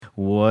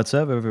What's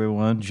up,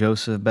 everyone?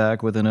 Joseph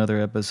back with another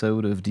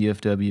episode of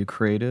DFW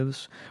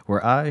Creatives,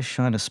 where I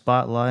shine a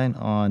spotlight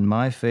on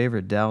my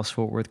favorite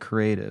Dallas-Fort Worth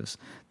creatives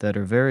that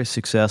are very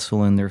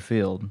successful in their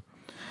field.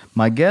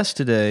 My guest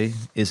today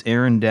is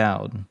Aaron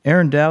Dowd.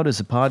 Aaron Dowd is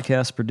a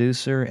podcast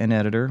producer and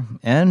editor,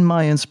 and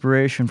my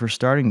inspiration for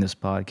starting this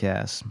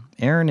podcast.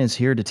 Aaron is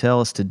here to tell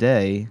us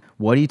today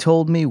what he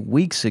told me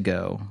weeks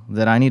ago,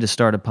 that I need to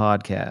start a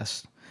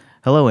podcast.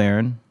 Hello,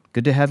 Aaron.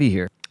 Good to have you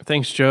here.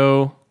 Thanks,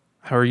 Joe.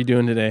 How are you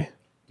doing today?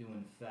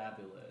 Doing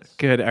fabulous.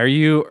 Good. Are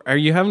you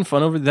having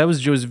fun over? That was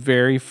Joe's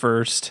very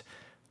first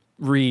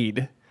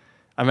read.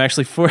 I'm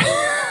actually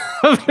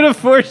I'm gonna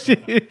force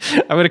you.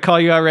 I'm gonna call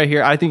you out right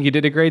here. I think you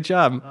did a great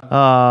job.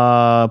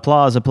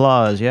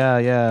 Applause.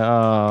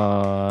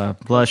 Yeah.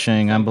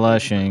 Blushing. I'm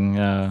blushing.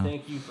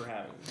 Thank you for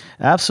having me.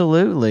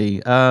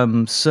 Absolutely.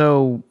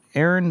 So,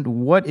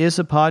 Aaron, what is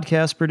a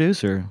podcast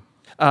producer?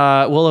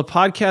 Well, a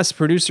podcast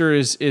producer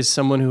is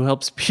someone who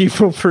helps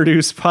people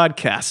produce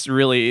podcasts.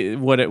 Really,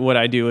 what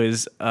I do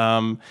is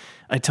I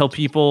tell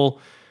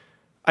people.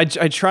 I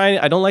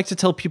don't like to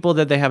tell people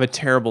that they have a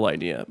terrible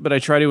idea, but I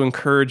try to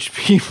encourage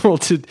people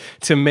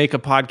to make a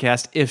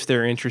podcast if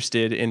they're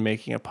interested in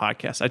making a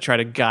podcast. I try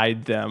to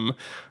guide them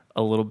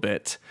a little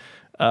bit.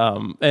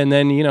 And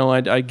then,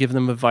 I give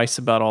them advice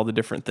about all the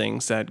different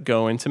things that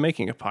go into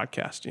making a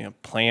podcast,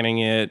 planning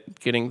it,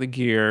 getting the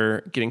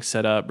gear, getting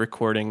set up,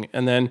 recording.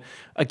 And then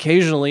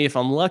occasionally, if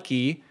I'm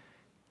lucky,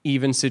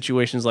 even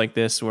situations like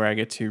this where I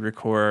get to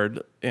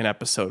record an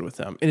episode with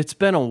them. And it's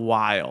been a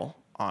while,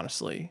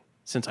 honestly,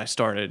 since I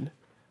started,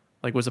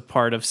 was a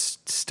part of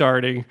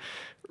starting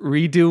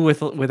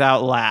Redo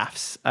without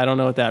laughs. I don't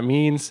know what that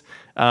means.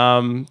 So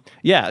a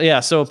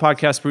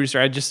podcast producer,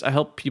 I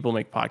help people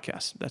make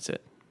podcasts. That's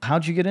it.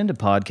 How'd you get into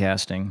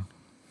podcasting?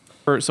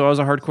 So I was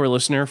a hardcore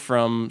listener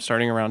from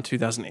starting around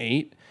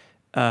 2008.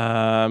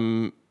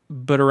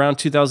 But around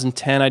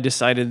 2010, I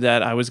decided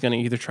that I was going to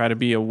either try to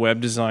be a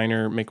web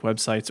designer, make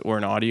websites, or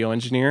an audio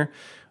engineer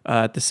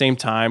at the same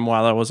time,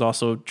 while I was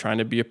also trying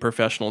to be a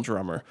professional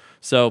drummer.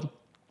 So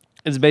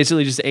it's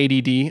basically just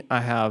ADD. I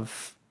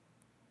have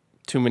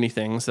too many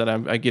things that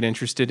I get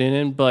interested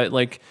in, but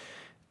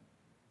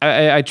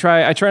I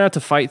try not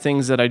to fight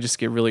things that I just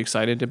get really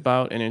excited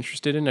about and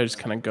interested in. I just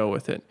kind of go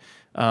with it.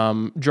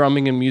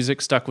 Drumming and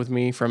music stuck with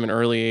me from an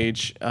early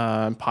age.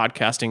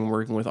 Podcasting,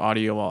 working with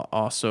audio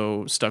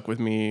also stuck with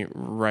me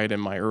right in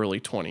my early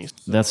 20s.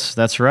 So.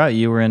 That's right.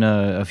 You were in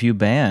a few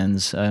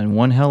bands and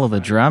one hell of a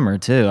drummer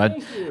too.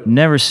 I've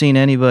never seen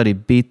anybody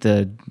beat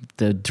the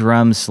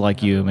drums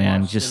like you,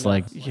 man. Just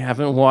like you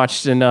haven't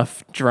watched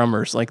enough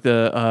drummers, like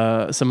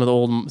some of the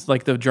old,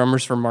 like the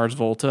drummers from Mars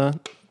Volta.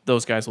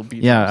 Those guys will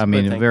beat. Yeah,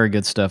 very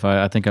good stuff.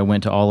 I think I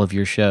went to all of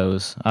your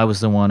shows. I was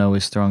the one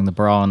always throwing the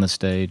bra on the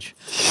stage.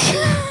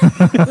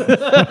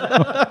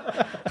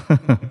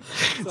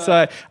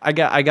 So I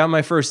got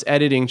my first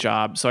editing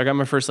job. So I got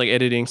my first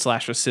editing /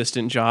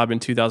 assistant job in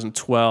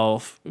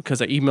 2012 because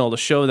I emailed a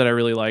show that I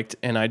really liked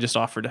and I just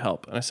offered to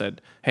help. And I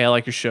said, "Hey, I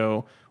like your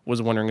show.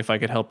 Was wondering if I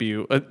could help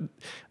you."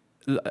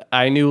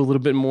 I knew a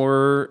little bit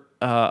more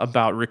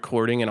about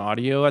recording and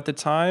audio at the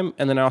time,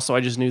 and then also I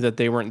just knew that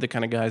they weren't the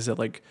kind of guys that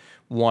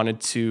wanted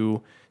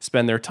to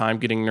spend their time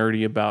getting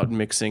nerdy about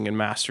mixing and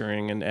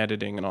mastering and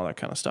editing and all that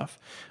kind of stuff.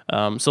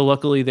 So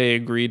luckily they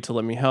agreed to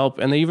let me help,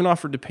 and they even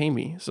offered to pay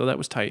me, so that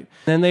was tight.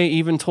 Then they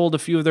even told a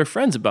few of their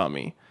friends about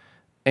me,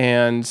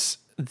 and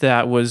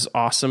that was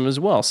awesome as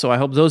well. So I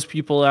helped those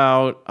people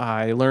out.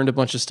 I learned a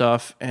bunch of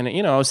stuff, and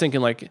I was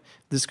thinking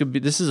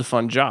this is a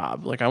fun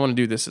job. I want to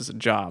do this as a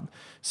job.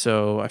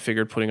 So I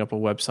figured putting up a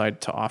website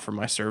to offer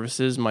my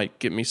services might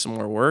get me some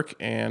more work,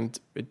 and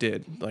it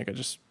did.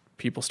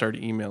 People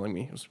started emailing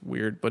me. It was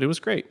weird, but it was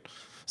great.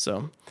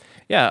 So,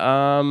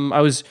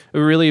 it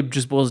really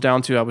just boils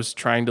down to I was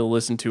trying to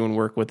listen to and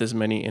work with as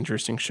many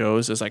interesting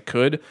shows as I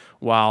could,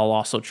 while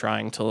also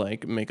trying to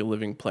make a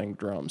living playing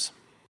drums.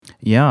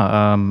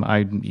 Yeah,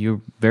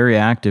 you're very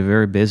active,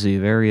 very busy,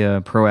 very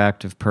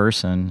proactive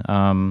person.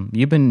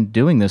 You've been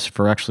doing this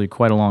for actually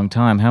quite a long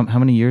time. How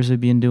many years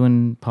have you been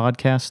doing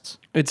podcasts?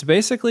 It's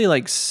basically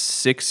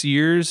 6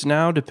 years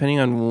now, depending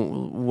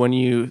on when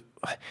you.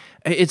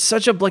 It's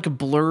such a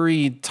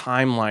blurry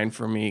timeline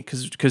for me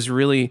because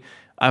really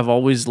I've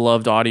always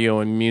loved audio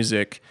and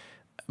music,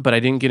 but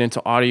I didn't get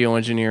into audio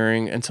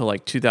engineering until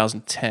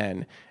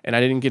 2010, and I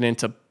didn't get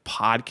into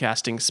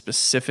podcasting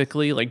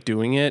specifically,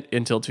 doing it,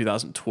 until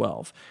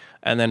 2012,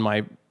 and then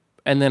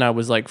I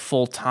was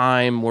full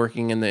time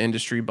working in the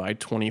industry by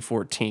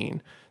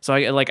 2014. So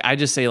I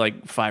just say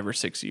 5 or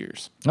 6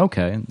 years.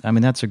 Okay,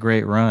 that's a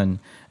great run,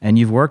 and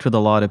you've worked with a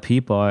lot of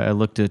people. I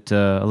looked at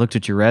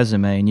your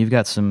resume, and you've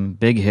got some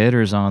big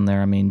hitters on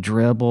there.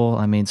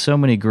 Dribble. So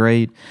many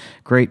great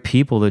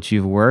people that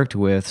you've worked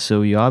with.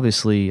 So you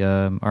obviously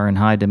are in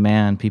high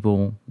demand.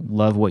 People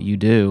love what you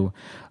do.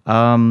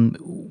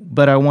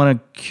 But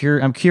I'm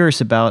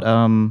curious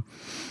about.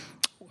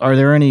 Are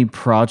there any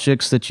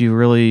projects that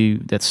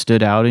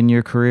stood out in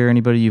your career?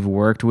 Anybody you've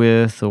worked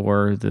with,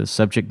 or the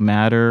subject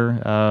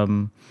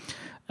matter?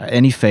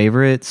 Any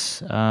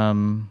favorites?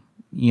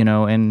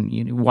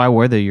 and why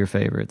were they your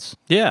favorites?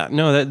 Yeah,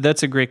 no,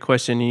 that's a great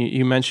question.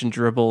 You mentioned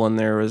Dribble, and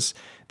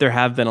there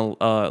have been a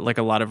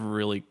lot of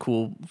really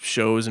cool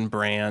shows and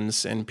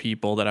brands and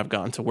people that I've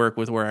gotten to work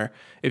with. Where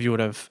if you would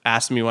have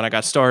asked me when I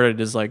got started,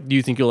 is like, do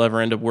you think you'll ever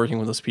end up working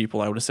with those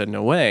people? I would have said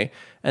no way.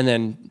 And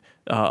then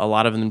a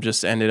lot of them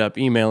just ended up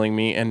emailing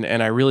me, and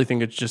I really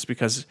think it's just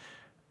because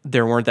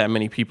there weren't that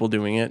many people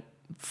doing it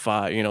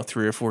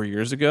 3 or 4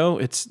 years ago.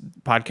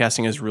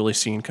 Podcasting has really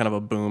seen kind of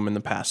a boom in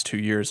the past 2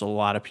 years. A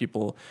lot of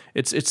people,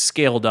 it's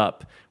scaled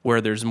up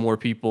where there's more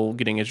people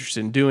getting interested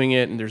in doing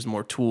it, and there's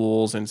more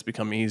tools, and it's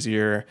become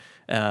easier.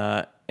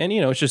 And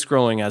it's just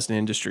growing as an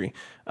industry.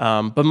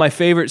 But my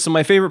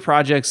favorite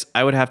projects,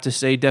 I would have to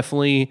say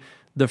definitely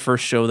the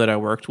first show that I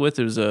worked with.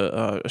 It was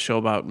a show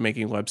about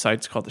making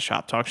websites called the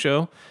Shop Talk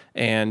Show,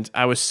 and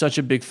I was such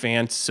a big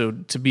fan. So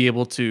to be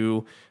able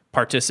to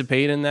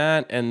participate in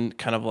that and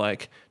kind of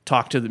like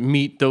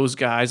meet those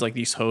guys, like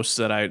these hosts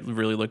that I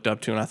really looked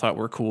up to and I thought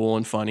were cool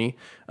and funny.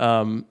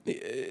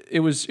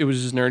 It was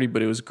just nerdy,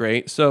 but it was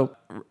great. So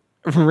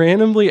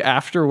randomly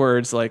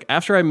afterwards, like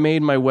after I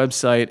made my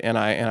website and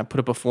I put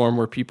up a form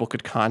where people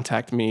could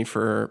contact me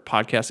for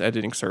podcast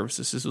editing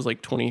services. This was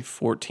like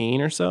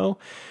 2014 or so.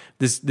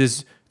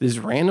 This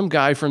random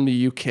guy from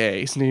the UK,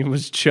 his name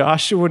was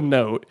Joshua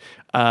Note.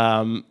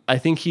 I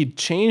think he'd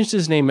changed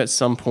his name at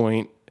some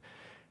point.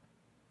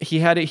 He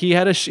had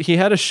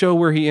a show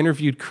where he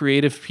interviewed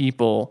creative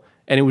people,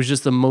 and it was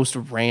just the most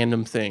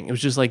random thing. It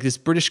was just like this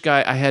British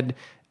guy.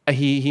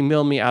 He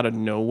mailed me out of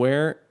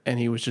nowhere, and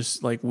he was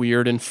just like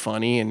weird and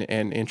funny and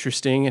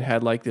interesting, and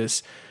had like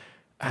this.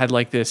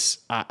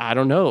 I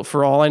don't know.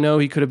 For all I know,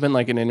 he could have been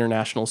like an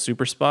international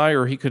super spy,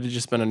 or he could have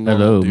just been a normal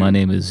Hello, dude. my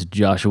name is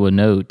Joshua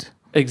Note.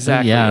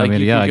 Exactly. Yeah,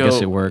 I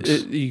guess it works.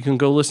 You can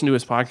go listen to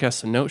his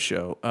podcast, The Note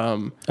Show.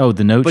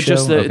 The Note Show?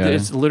 Okay.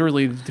 It's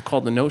literally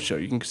called The Note Show.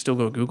 You can still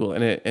go Google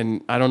it.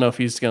 And I don't know if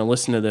he's going to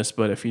listen to this,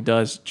 but if he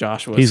does,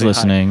 Joshua, he's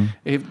listening.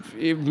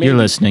 You're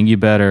listening. You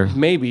better.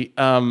 Maybe.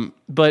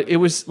 But it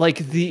was like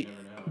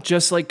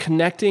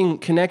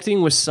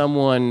connecting with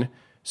someone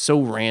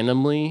so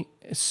randomly,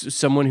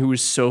 someone who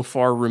is so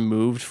far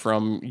removed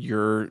from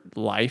your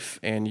life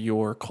and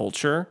your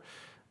culture.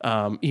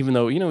 Even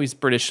though, he's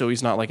British, so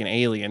he's not like an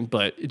alien,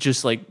 but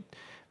just like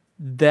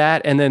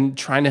that. And then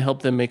trying to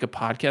help them make a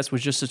podcast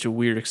was just such a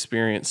weird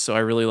experience. So I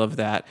really love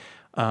that.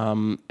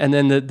 And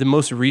then the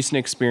most recent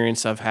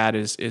experience I've had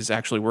is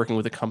actually working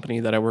with a company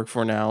that I work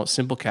for now,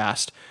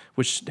 Simplecast,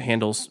 which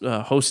handles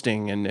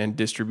hosting and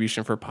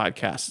distribution for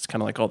podcasts. It's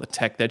kind of like all the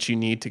tech that you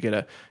need to get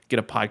a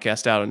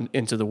podcast out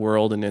into the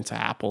world and into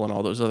Apple and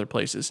all those other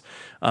places.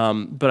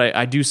 But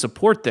I do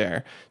support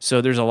there.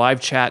 So there's a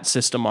live chat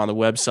system on the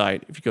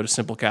website. If you go to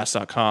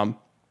simplecast.com,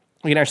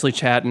 you can actually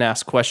chat and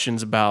ask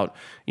questions about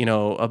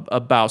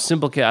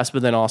Simplecast,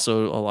 but then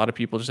also a lot of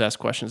people just ask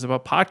questions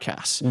about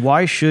podcasts.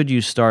 Why should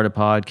you start a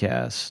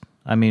podcast?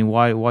 I mean,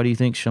 why do you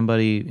think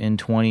somebody in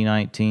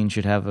 2019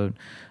 should have a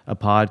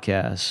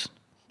podcast?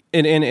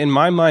 In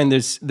my mind,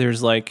 there's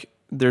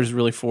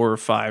really 4 or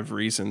 5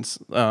 reasons.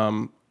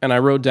 And I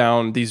wrote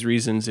down these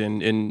reasons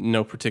in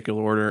no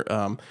particular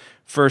order.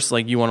 First,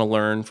 like you want to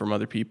learn from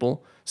other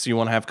people. So you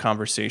want to have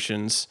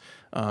conversations.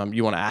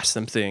 You want to ask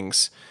them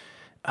things.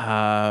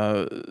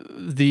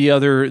 The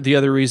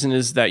other reason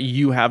is that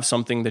you have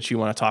something that you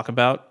want to talk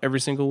about every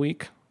single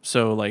week.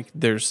 So like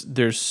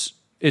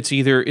it's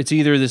either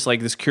this like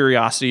this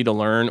curiosity to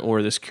learn,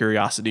 or this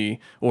curiosity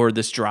or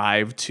this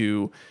drive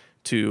to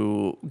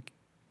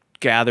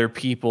gather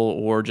people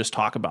or just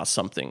talk about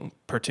something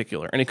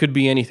particular. And it could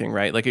be anything,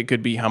 right? Like it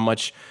could be how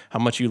much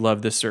you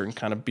love this certain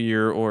kind of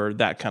beer or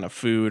that kind of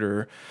food,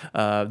 or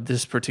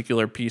this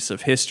particular piece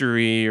of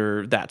history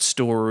or that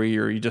story,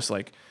 or you just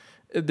like,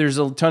 there's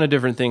a ton of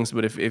different things.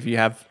 But if you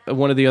have,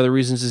 one of the other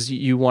reasons is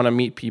you want to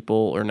meet people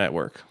or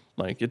network.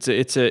 Like it's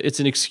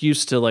an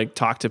excuse to like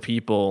talk to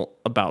people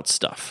about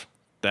stuff.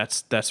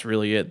 That's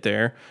really it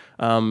there.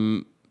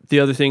 The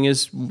other thing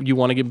is you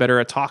want to get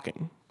better at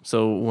talking.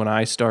 So when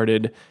I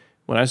started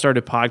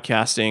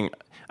podcasting,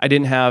 I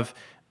didn't have.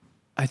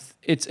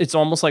 It's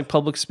almost like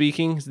public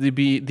speaking.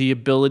 The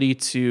ability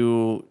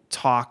to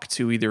talk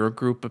to either a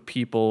group of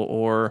people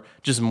or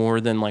just more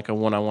than like a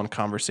one-on-one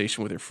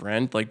conversation with your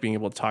friend, like being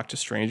able to talk to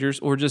strangers,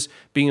 or just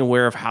being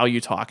aware of how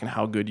you talk and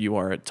how good you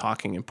are at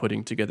talking and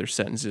putting together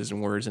sentences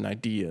and words and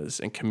ideas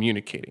and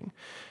communicating.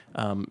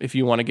 If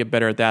you want to get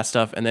better at that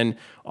stuff, and then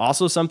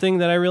also something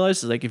that I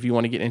realized is like if you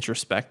want to get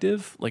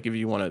introspective, like if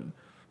you want to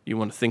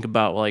think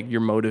about like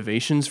your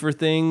motivations for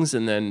things,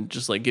 and then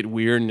just like get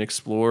weird and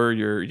explore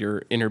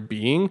your inner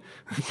being,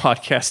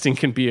 podcasting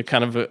can be a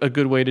kind of a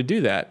good way to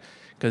do that,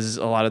 because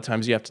a lot of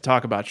times you have to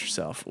talk about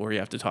yourself, or you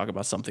have to talk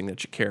about something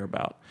that you care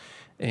about,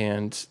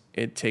 and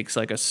it takes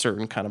like a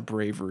certain kind of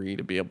bravery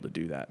to be able to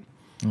do that.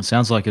 It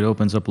sounds like it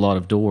opens up a lot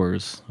of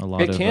doors.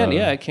 It can.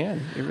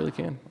 It really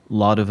can. A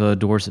lot of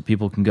doors that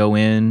people can go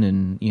in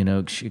and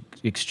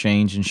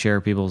exchange and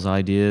share people's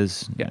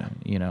ideas. Yeah.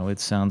 It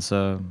sounds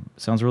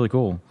really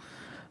cool.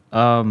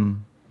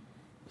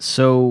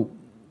 So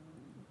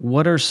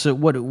what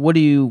do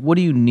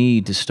you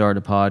need to start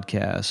a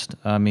podcast?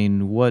 I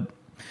mean,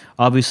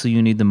 obviously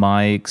you need the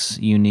mics,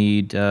 you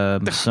need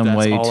some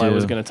way to. That's all I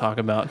was going to talk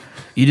about.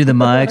 You need the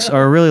mics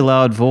or a really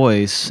loud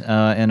voice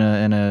and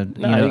a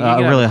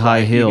really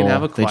high hill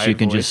that you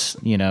can voice.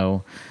 just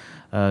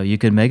you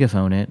could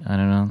megaphone it. I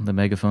don't know, the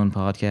megaphone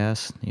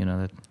podcast.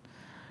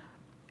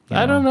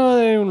 That. I don't know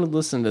that anyone would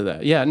listen to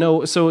that. Yeah,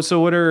 no. So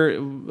what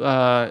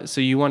are so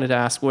you wanted to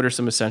ask what are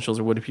some essentials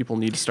or what do people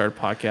need to start a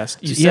podcast?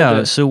 You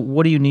said So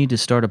what do you need to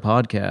start a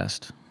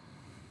podcast?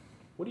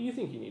 What do you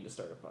think you need to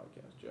start a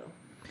podcast, Joe?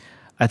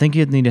 I think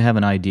you need to have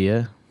an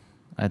idea.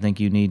 I think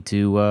you need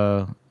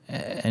to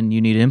and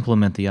you need to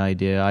implement the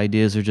idea.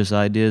 Ideas are just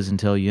ideas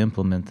until you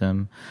implement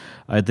them.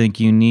 I think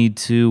you need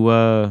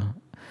to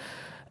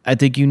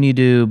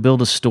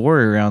build a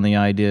story around the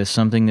idea,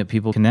 something that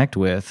people connect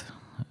with.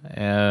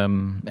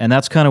 And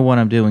that's kind of what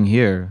I'm doing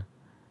here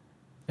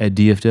at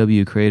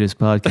DFW Creatives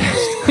Podcast.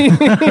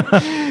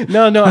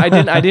 No, I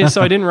didn't.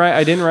 So I didn't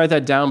write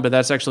that down, but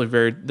that's actually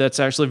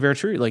very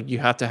true. Like you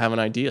have to have an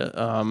idea.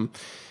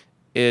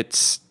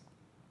 It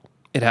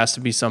has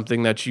to be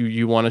something that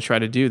you want to try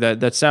to do.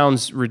 That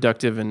sounds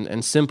reductive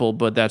and simple,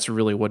 but that's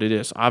really what it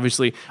is.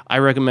 Obviously, I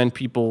recommend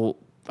people.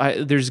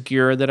 There's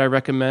gear that I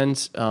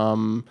recommend.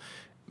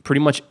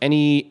 Pretty much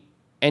any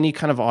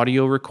kind of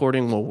audio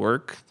recording will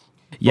work.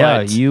 Yeah,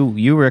 But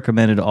you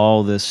recommended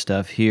all this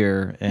stuff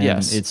here, and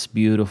Yes. it's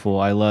beautiful.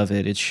 I love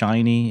it. It's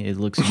shiny. It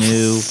looks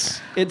new.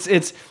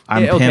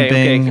 I'm okay,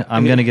 pimping. okay.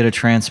 I'm gonna get a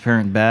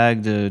transparent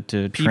bag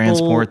to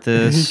transport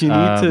this. You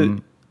need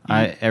to-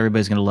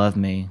 Everybody's gonna love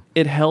me.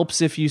 It helps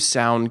if you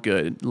sound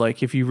good.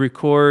 Like if you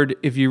record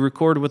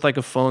with like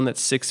a phone that's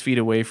 6 feet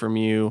away from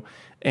you,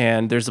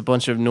 and there's a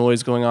bunch of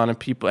noise going on, and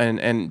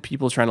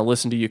people trying to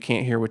listen to you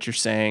can't hear what you're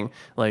saying.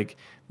 Like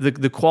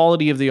the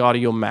quality of the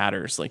audio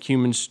matters. Like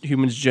humans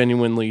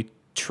genuinely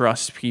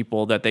trust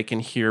people that they can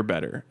hear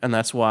better, and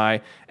that's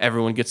why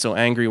everyone gets so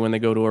angry when they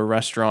go to a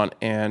restaurant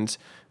and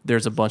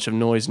there's a bunch of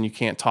noise and you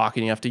can't talk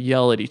and you have to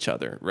yell at each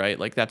other, right?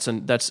 Like that's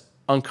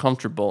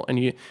uncomfortable.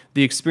 And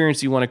the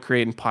experience you want to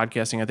create in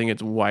podcasting, I think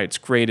it's why it's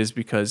great, is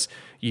because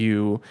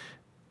you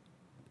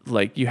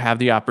have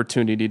the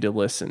opportunity to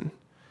listen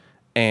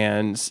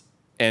and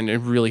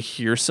really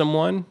hear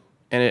someone,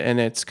 and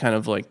it's kind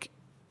of like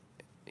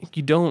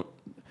you don't.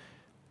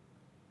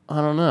 I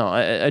don't know.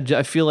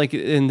 I feel like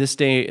in this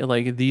day,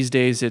 like these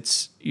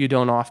days, you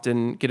don't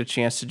often get a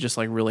chance to just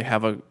like really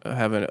have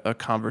a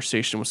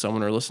conversation with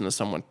someone or listen to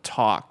someone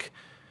talk.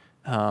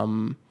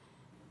 Yeah.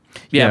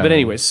 But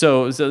anyway,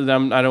 so I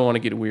don't want to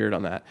get weird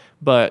on that.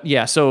 But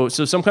yeah, so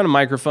some kind of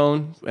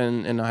microphone,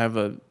 and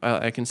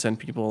I can send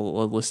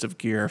people a list of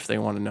gear if they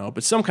want to know.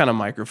 But some kind of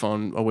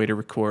microphone, a way to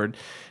record,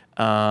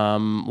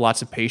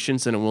 lots of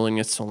patience and a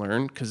willingness to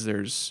learn, because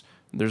there's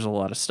a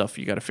lot of stuff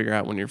you got to figure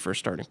out when you're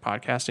first starting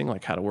podcasting,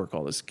 like how to work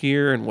all this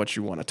gear and what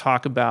you want to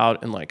talk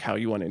about and like how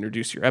you want to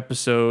introduce your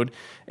episode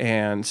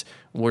and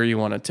where you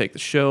want to take the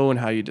show and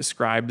how you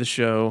describe the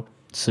show.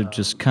 So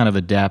just kind of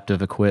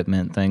adaptive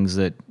equipment, things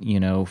that,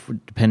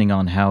 depending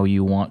on how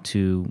you want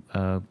to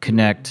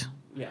connect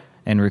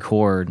and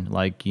record,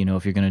 like,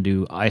 if you're going to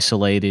do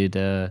isolated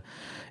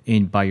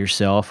by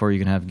yourself or you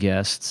can have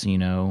guests,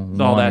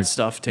 All that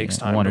stuff takes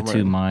time. One to or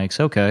two learn. mics.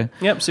 Okay.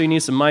 Yep. So you need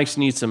some mics,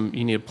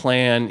 you need a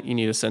plan, you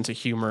need a sense of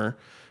humor.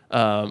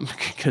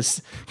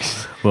 Because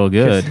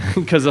good.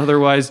 Because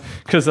otherwise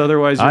you're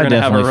going to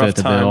have a rough fit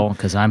the time. bill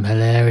because I'm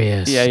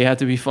hilarious. Yeah, you have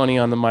to be funny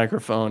on the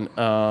microphone.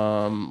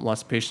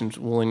 Lots of patience,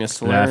 willingness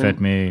to learn. Laugh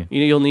at me.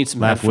 You'll need some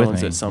Laugh with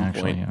headphones me, at some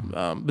actually, point.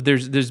 yeah. But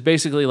there's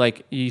basically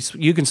like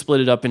you can split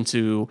it up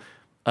into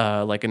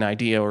like an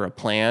idea or a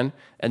plan,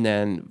 and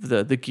then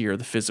the gear,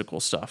 the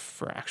physical stuff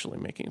for actually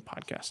making a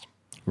podcast.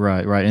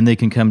 Right, and they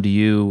can come to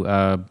you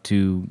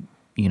to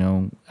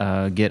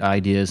get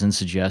ideas and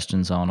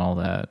suggestions on all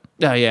that.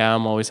 Yeah,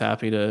 I'm always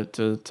happy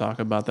to talk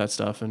about that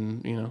stuff,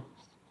 and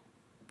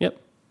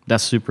yep.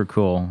 That's super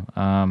cool,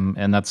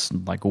 and that's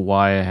like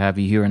why I have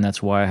you here, and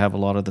that's why I have a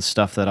lot of the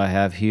stuff that I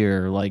have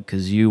here, like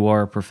because you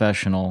are a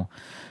professional,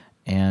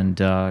 and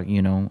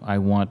I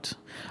want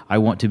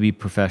to be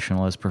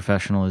professional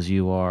as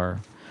you are.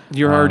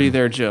 You're already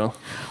there, Joe.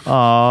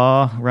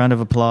 Aw, round of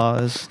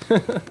applause.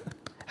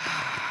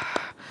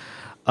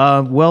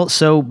 Well,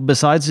 so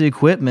besides the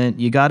equipment,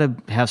 you got to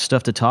have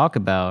stuff to talk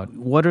about.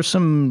 What are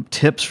some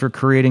tips for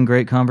creating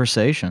great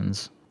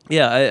conversations?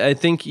 Yeah, I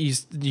think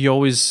you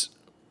always.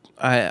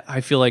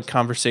 I feel like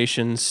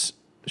conversations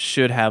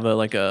should have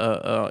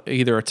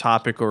either a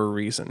topic or a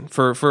reason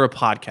for a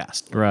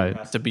podcast. Right.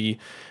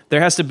 There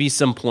has to be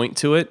some point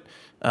to it.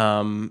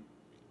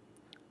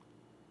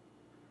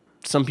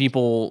 Some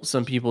people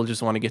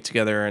just want to get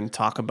together and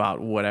talk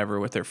about whatever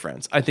with their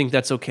friends. I think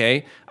that's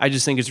okay. I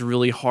just think it's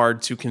really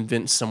hard to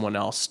convince someone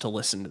else to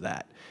listen to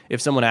that.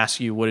 If someone asks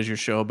you, what is your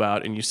show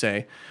about? And you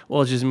say,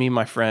 well, it's just me and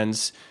my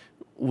friends.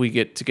 We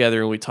get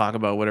together and we talk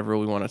about whatever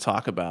we want to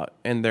talk about.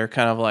 And they're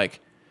kind of like,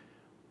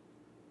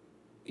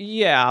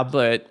 Yeah,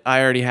 but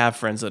I already have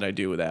friends that I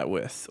do that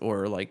with,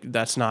 or like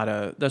that's not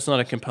a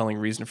compelling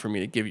reason for me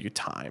to give you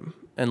time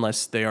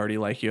unless they already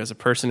like you as a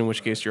person, in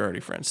which case you're already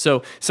friends.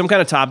 So some kind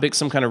of topic,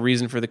 some kind of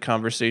reason for the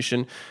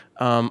conversation.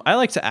 I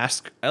like to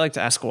ask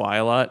why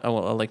a lot. I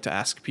like to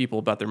ask people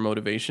about their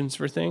motivations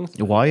for things.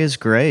 Why is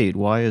great.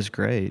 Why is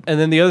great. And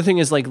then the other thing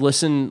is like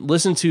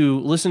listen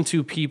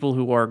to people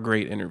who are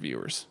great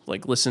interviewers.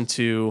 Like listen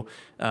to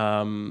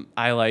there's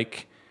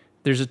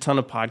a ton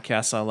of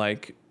podcasts I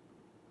like.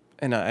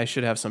 And I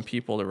should have some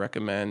people to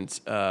recommend.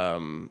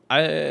 I'll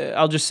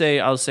say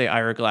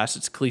Ira Glass.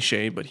 It's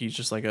cliche, but he's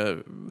just like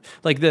the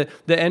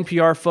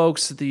NPR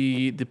folks,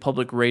 the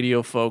public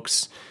radio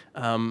folks.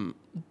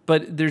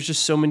 But there's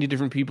just so many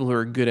different people who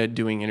are good at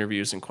doing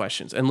interviews and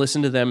questions. And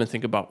listen to them and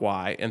think about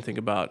why, and think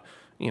about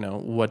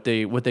what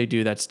they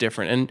do that's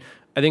different. And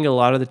I think a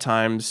lot of the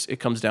times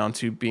it comes down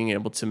to being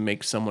able to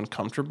make someone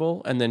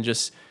comfortable, and then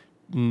just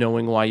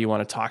knowing why you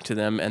want to talk to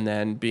them, and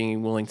then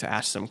being willing to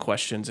ask them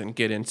questions and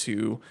get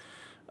into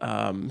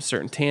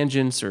certain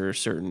tangents or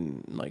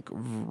certain like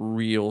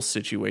real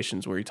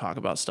situations where you talk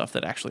about stuff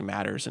that actually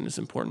matters and is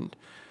important.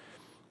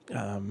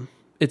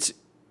 It's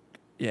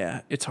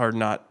hard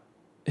not.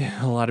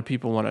 A lot of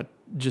people want to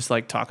just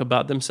like talk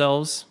about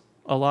themselves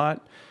a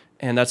lot,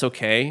 and that's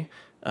okay.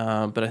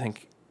 But I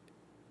think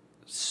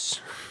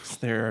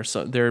there are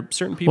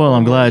certain people. Well,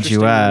 I'm glad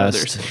you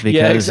asked. Because,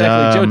 yeah,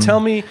 exactly. Joe, tell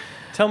me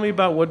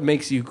about what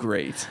makes you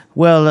great.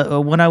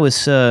 Well, when I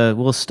was,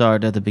 we'll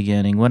start at the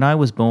beginning. When I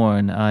was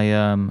born,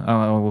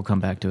 we'll come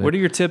back to it. What are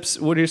your tips?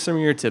 What are some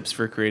of your tips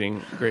for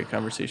creating great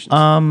conversations?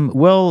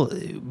 Well,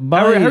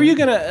 how are you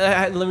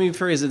gonna? Let me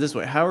phrase it this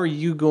way: How are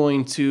you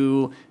going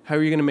to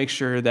make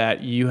sure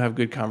that you have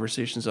good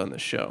conversations on the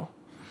show?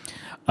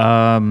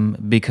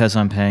 Because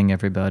I'm paying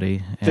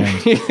everybody.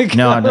 And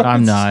no,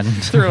 I'm not.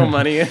 Throw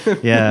money in.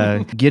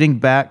 Yeah. Getting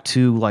back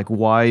to like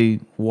why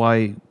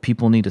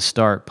people need to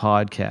start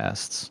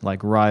podcasts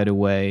like right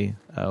away.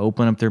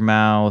 Open up their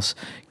mouths,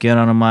 get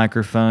on a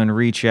microphone,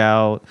 reach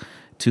out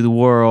to the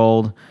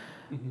world,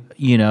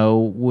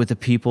 with the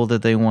people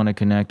that they want to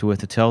connect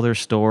with, to tell their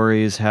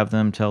stories, have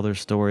them tell their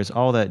stories,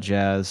 all that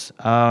jazz.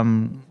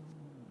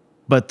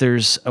 But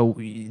there's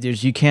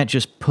you can't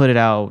just put it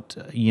out,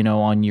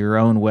 on your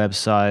own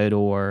website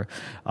or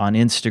on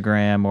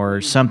Instagram or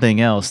something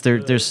else.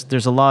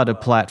 There's a lot of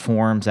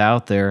platforms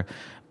out there,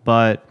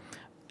 but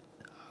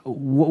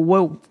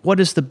what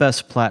is the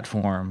best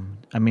platform?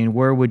 I mean,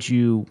 where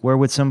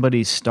would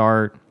somebody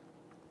start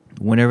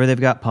whenever they've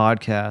got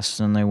podcasts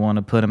and they want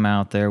to put them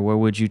out there? Where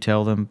would you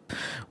tell them?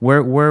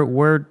 Where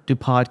do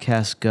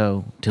podcasts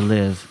go to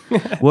live?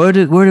 where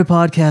do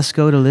podcasts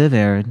go to live,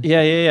 Aaron?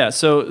 Yeah.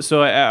 So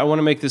I want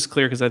to make this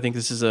clear because I think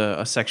this is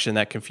a section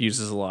that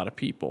confuses a lot of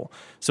people.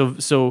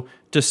 So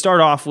to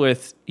start off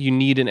with, you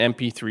need an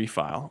MP3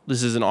 file.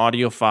 This is an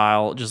audio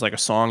file, just like a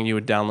song you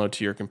would download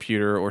to your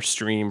computer or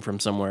stream from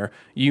somewhere.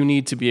 You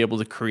need to be able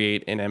to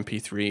create an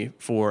MP3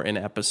 for an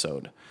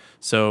episode.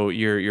 So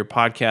your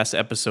podcast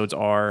episodes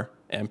are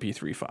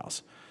MP3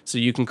 files. So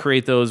you can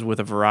create those with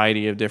a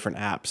variety of different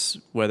apps,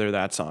 whether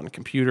that's on a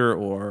computer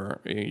or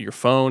your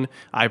phone.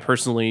 I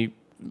personally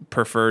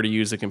prefer to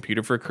use a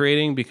computer for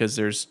creating because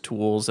there's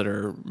tools that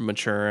are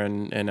mature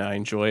and I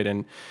enjoy it.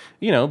 And,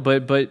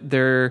 but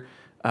there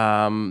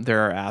are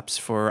apps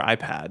for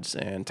iPads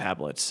and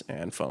tablets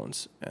and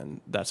phones, and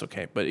that's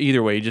okay. But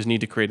either way, you just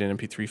need to create an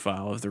MP3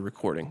 file of the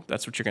recording.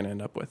 That's what you're going to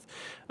end up with.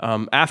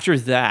 After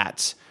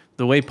that,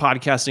 the way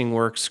podcasting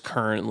works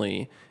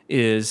currently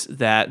is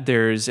that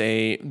there's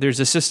a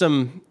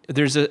system.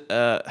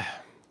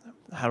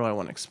 How do I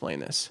want to explain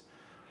this?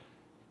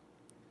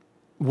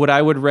 What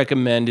I would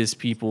recommend is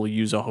people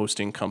use a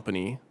hosting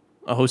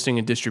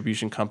and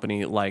distribution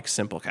company like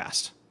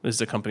Simplecast. This is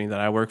the company that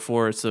I work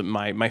for. It's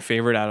my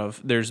favorite out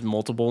of, there's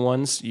multiple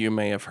ones you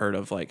may have heard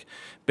of, like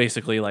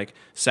basically like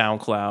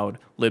SoundCloud,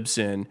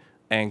 Libsyn,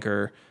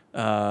 Anchor,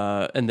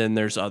 and then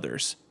there's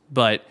others.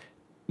 But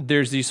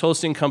there's these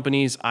hosting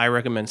companies. I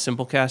recommend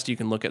Simplecast. You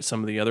can look at some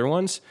of the other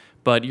ones,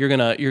 but you're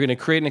gonna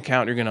create an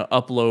account. You're gonna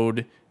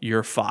upload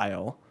your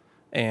file,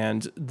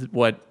 and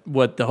what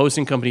the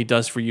hosting company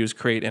does for you is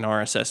create an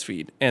RSS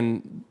feed.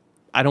 And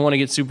I don't want to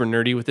get super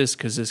nerdy with this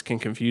because this can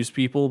confuse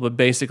people, but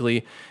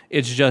basically,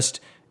 it's just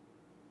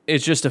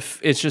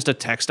a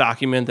text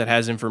document that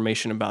has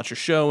information about your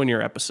show and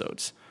your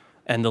episodes.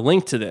 And the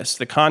link to this,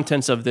 the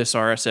contents of this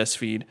RSS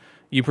feed,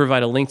 you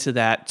provide a link to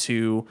that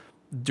to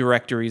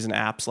directories and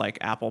apps like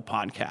Apple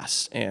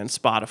Podcasts and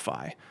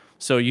Spotify.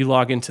 So you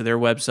log into their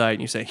website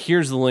and you say,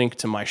 "Here's the link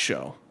to my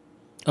show."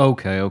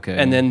 Okay.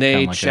 And then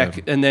they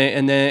check, and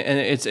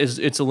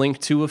it's a link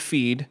to a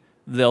feed.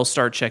 They'll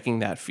start checking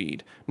that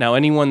feed. Now,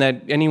 anyone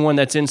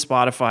that's in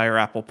Spotify or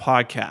Apple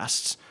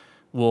Podcasts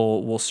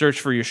will search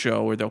for your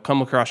show, or they'll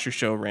come across your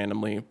show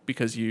randomly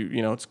because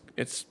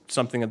it's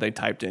something that they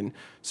typed in.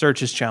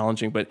 Search is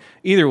challenging, but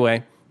either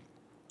way,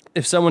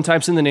 if someone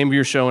types in the name of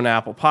your show in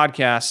Apple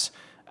Podcasts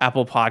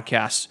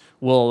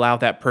will allow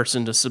that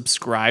person to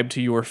subscribe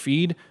to your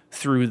feed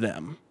through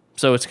them.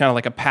 So it's kind of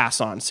like a pass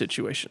on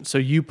situation. So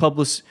you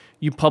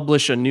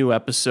publish a new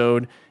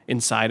episode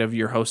inside of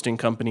your hosting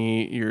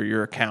company,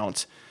 your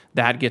account.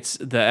 That gets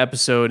the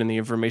episode and the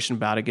information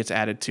about it gets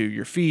added to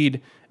your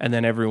feed, and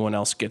then everyone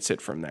else gets it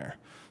from there.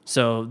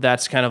 So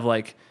that's kind of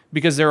like,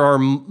 because there are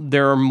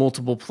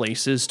multiple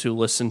places to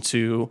listen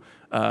to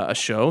a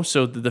show.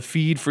 So the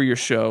feed for your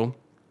show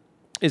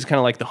is kind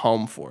of like the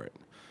home for it.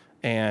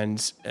 And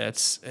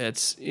it's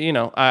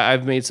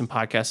I've made some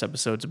podcast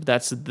episodes, but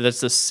that's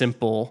a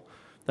simple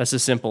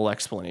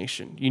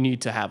explanation. You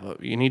need to have an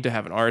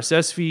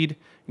RSS feed.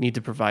 You need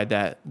to provide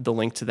the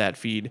link to that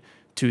feed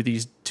to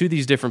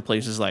these different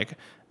places like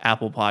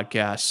Apple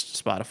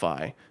Podcasts,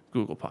 Spotify,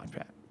 Google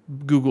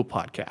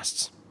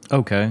Podcasts.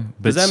 Okay.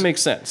 Does that make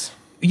sense?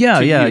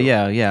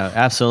 Yeah,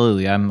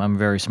 absolutely. I'm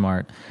very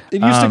smart.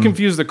 It used to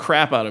confuse the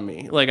crap out of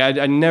me. Like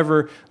I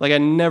never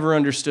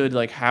understood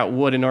like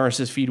what an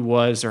RSS feed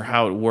was or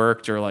how it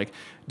worked, or like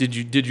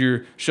did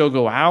your show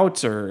go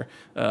out, or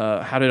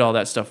how did all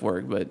that stuff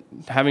work? But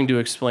having to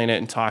explain it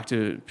and talk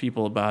to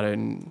people about it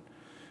and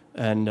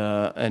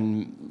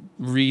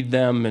read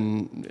them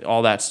and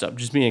all that stuff,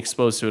 just being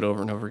exposed to it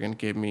over and over again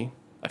gave me,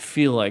 I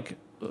feel like,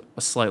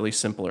 a slightly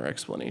simpler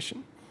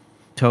explanation.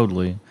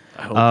 Totally.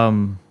 I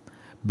hope.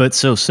 But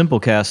so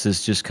Simplecast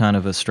is just kind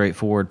of a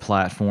straightforward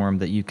platform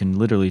that you can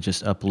literally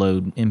just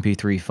upload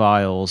MP3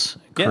 files,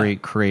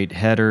 create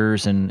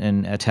headers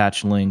and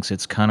attach links.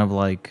 It's kind of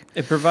like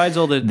it provides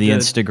all the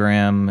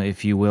Instagram,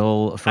 if you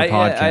will, for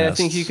podcasts. I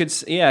think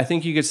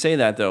you could say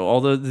that, though.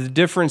 Although the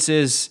difference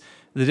is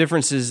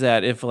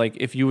that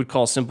if you would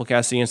call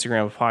Simplecast the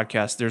Instagram of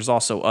podcast, there's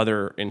also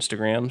other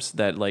Instagrams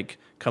that like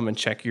come and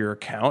check your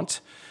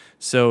account.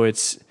 So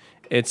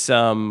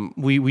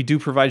we do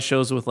provide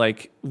shows with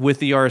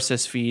the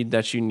RSS feed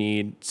that you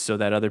need so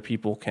that other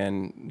people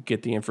can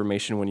get the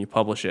information when you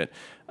publish it.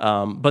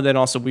 But then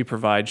also we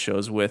provide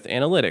shows with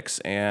analytics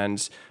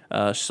and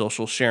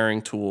social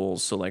sharing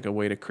tools. So like a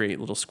way to create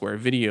little square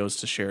videos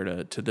to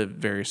share to the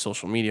various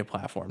social media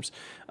platforms.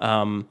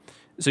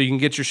 So you can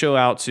get your show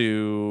out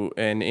to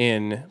and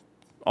in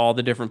all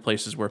the different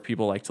places where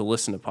people like to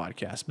listen to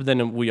podcasts. But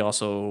then we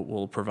also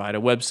will provide a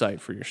website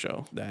for your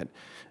show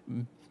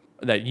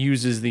that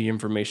uses the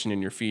information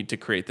in your feed to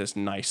create this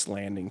nice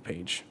landing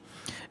page.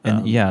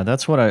 And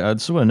that's what I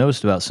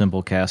noticed about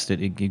Simplecast.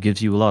 It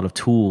gives you a lot of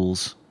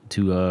tools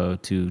to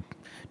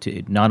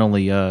not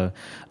only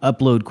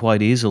upload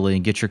quite easily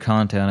and get your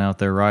content out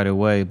there right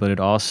away, but it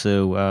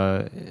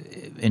also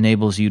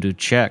enables you to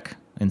check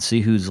and see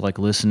who's like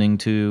listening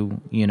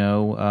to,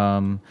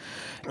 how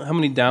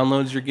many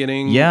downloads you're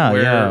getting,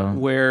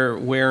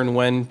 where and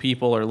when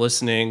people are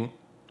listening.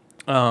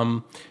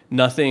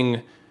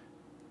 Nothing.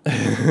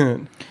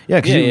 You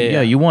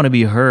want to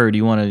be heard.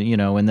 You want to,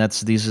 and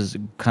these is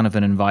kind of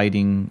an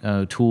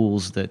inviting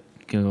tools that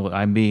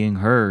I'm being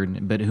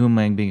heard, but who am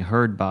I being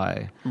heard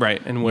by? Right,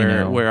 and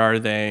where are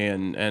they,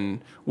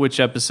 and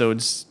which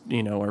episodes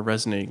are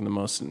resonating the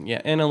most, and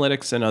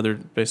analytics and other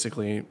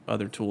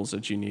tools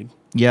that you need.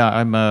 Yeah,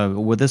 I'm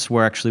with this.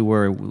 Where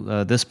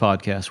this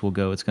podcast will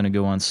go. It's going to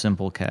go on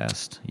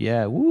Simplecast.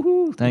 Yeah,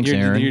 woohoo! Thanks,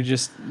 Aaron.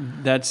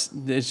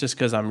 It's just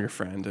because I'm your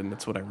friend, and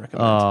that's what I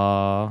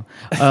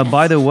recommend.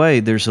 By the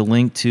way, there's a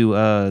link to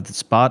the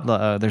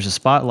spotlight. There's a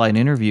spotlight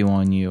interview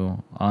on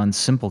you on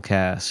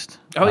Simplecast.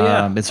 Oh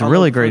yeah, it's a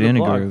really great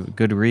interview.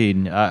 Good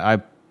read. I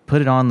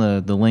put it on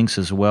the links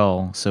as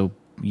well, so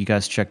you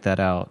guys check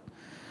that out.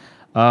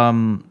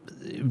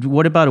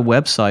 What about a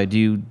website?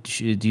 Do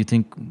you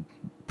think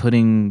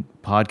putting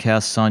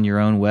podcasts on your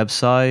own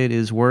website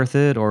is worth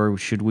it, or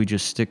should we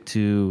just stick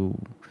to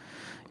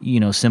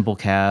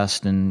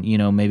Simplecast and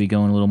maybe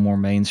going a little more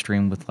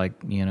mainstream with what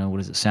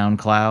is it,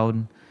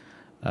 SoundCloud?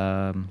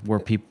 Where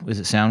people, is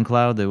it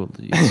SoundCloud?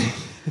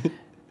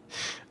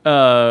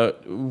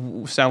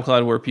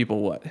 SoundCloud, where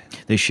people what?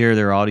 They share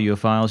their audio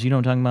files. You know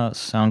what I'm talking about?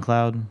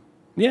 SoundCloud?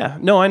 Yeah.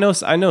 No, I know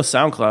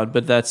SoundCloud,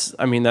 but that's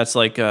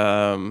like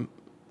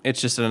it's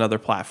just another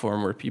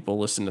platform where people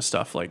listen to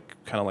stuff kind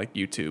of like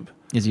YouTube.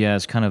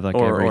 It's kind of like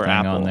everything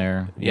on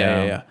there.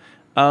 Yeah.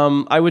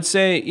 I would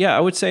say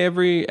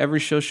every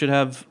show should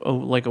have a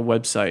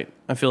website.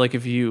 I feel like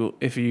if you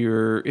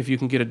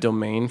can get a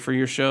domain for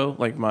your show,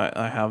 like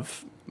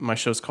my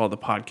show's called The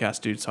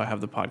Podcast Dude, so I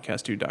have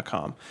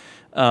thepodcastdude.com.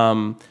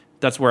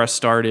 That's where I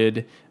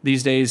started.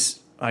 These days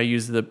I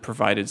use the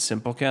provided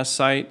Simplecast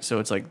site, so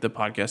it's like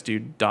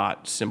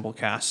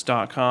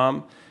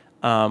thepodcastdude.simplecast.com.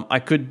 I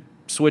could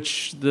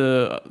switch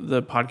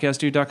the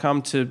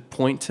podcastdude.com to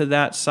point to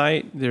that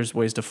site. There's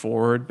ways to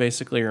forward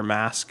basically or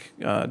mask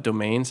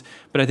domains,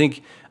 but I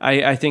think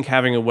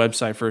having a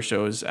website for a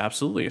show is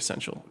absolutely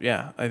essential.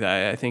 Yeah,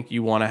 I think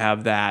you want to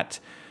have that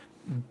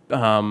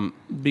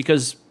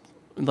because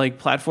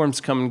platforms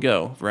come and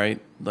go,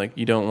 right? Like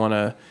you don't want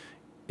to,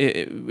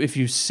 if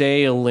you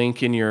say a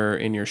link in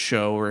your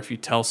show, or if you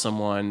tell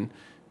someone,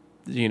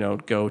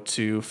 go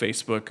to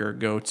Facebook or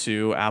go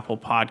to Apple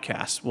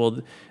Podcasts, well,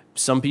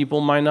 some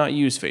people might not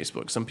use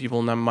Facebook. Some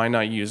people might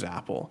not use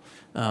Apple.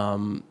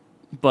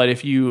 But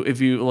if you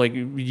like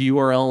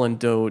URL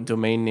and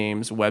domain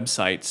names,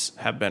 websites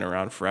have been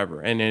around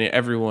forever, and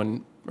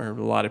everyone or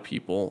a lot of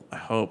people, I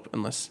hope,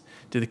 unless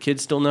do the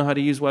kids still know how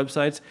to use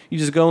websites? You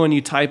just go and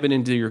you type it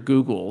into your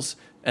Googles,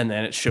 and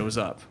then it shows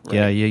up. Right?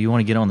 Yeah. You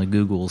want to get on the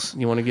Googles.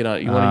 You want to get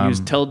on. You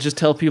want to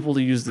tell people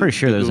to use. Pretty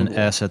sure the there's Google. an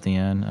S at the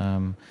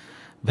end.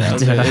 That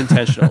was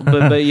intentional,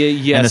 but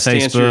yes, to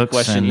answer your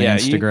question, and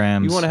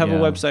Instagrams. You want to have a yeah.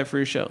 website for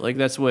your show, like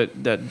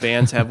that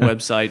bands have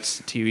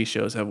websites, TV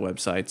shows have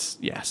websites.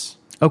 Yes.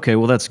 Okay,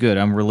 well, that's good.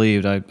 I'm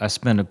relieved. I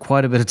spend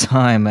quite a bit of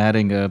time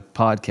adding a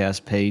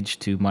podcast page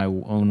to my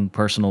own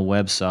personal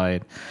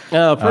website.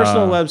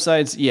 Personal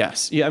websites,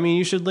 yes. Yeah, I mean,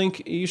 you should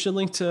link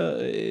to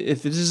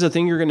if this is a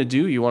thing you're going to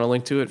do. You want to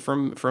link to it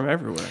from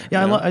everywhere.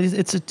 Yeah,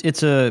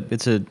 it's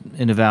an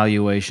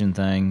evaluation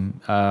thing.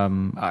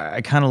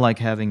 I kind of like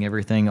having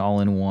everything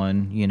all in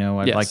one.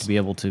 I'd like to be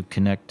able to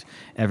connect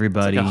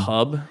everybody. It's like a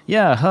hub.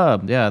 Yeah, a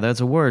hub. Yeah, that's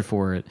a word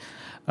for it.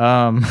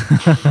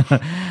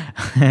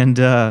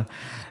 And.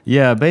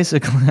 Yeah,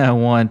 basically, I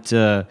want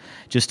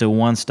just a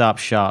one-stop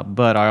shop,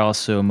 but I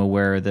also am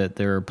aware that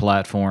there are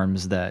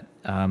platforms that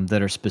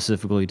are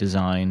specifically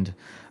designed,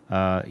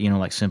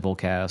 like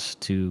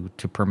Simplecast, to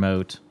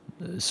promote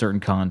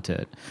certain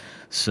content.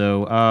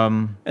 So,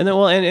 and then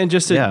and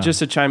just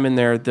to chime in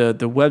there,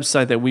 the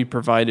website that we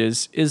provide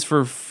is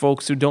for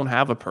folks who don't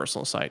have a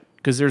personal site,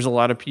 because there's a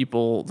lot of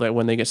people that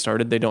when they get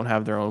started, they don't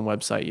have their own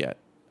website yet.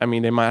 I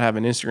mean, they might have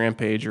an Instagram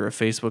page or a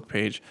Facebook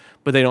page,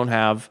 but they don't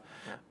have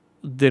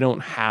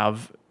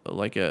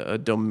like a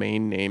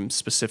domain name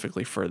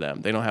specifically for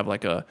them. They don't have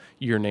like a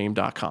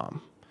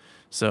yourname.com.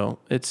 So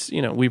it's,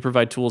 we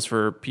provide tools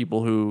for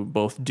people who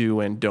both do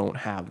and don't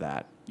have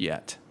that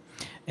yet.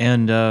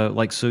 And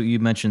so you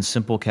mentioned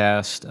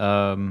Simplecast,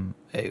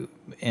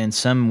 and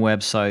some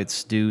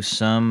websites do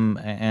some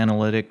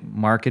analytic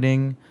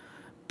marketing,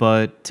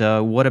 but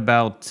what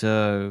about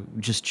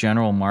just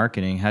general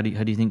marketing? How do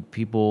you think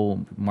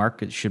people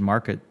should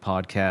market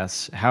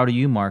podcasts? How do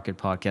you market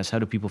podcasts? How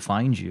do people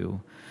find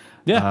you?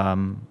 Yeah.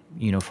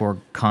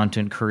 For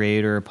content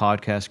creator,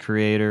 podcast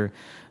creator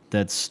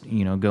that's,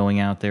 going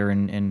out there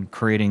and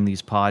creating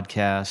these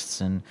podcasts,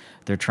 and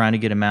they're trying to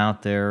get them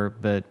out there,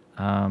 but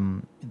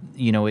sometimes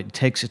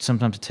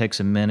it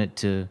takes a minute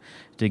to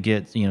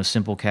get,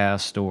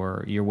 Simplecast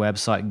or your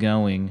website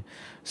going.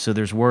 So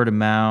there's word of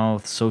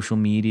mouth, social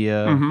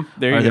media.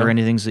 Mm-hmm. Are there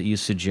any things that you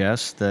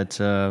suggest that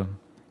for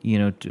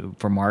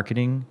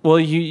marketing? Well,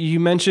 you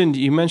mentioned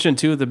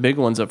two of the big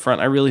ones up front.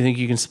 I really think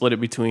you can split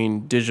it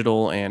between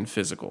digital and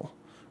physical,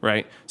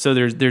 right? So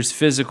there's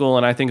physical,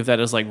 and I think of that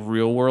as like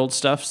real world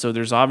stuff. So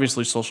there's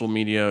obviously social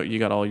media. You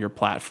got all your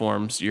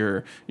platforms,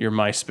 your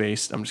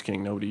MySpace. I'm just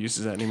kidding. Nobody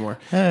uses that anymore.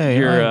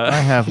 Hey, I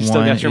have you one.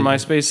 Still got your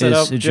MySpace set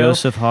up, Joe?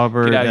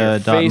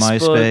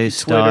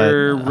 JosephHauber.myspace.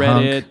 Twitter,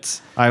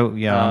 Reddit.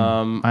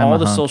 I'm all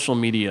the social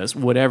medias,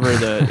 whatever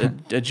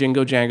the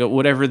Jingo Jango,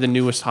 whatever the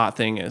newest hot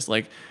thing is,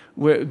 like.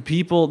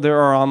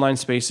 There are online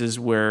spaces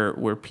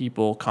where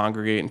people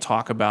congregate and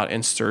talk about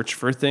and search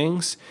for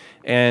things.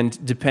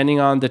 And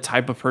depending on the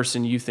type of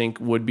person you think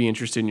would be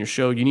interested in your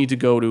show, you need to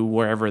go to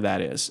wherever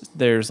that is.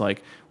 There's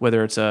like,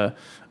 whether it's an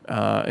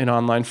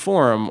online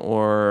forum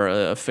or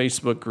a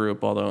Facebook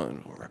group, although I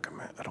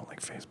don't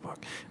like Facebook.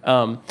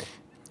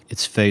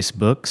 It's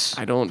Facebooks.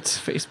 I don't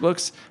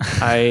Facebooks.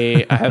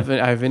 I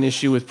have an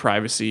issue with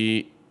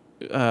privacy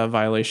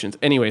violations.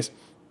 Anyways.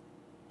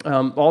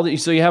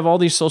 So you have all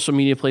these social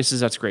media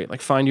places. That's great.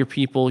 Like, find your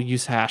people,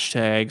 use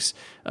hashtags,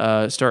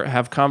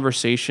 have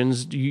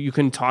conversations. You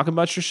can talk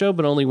about your show,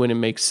 but only when it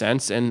makes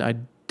sense. And I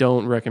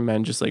don't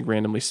recommend just like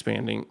randomly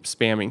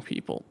spamming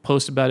people.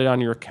 Post about it on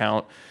your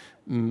account.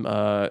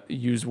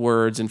 Use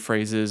words and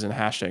phrases and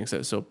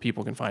hashtags so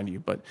people can find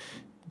you, but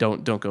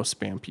don't go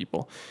spam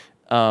people.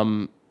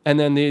 And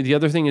then the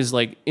other thing is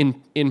like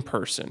in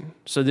person.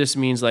 So this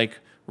means like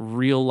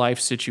real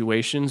life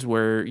situations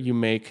where you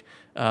make.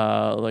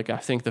 Like I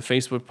think the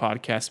Facebook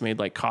podcast made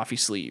like coffee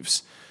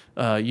sleeves.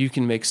 You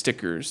can make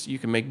stickers. You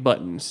can make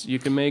buttons. You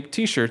can make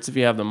T-shirts if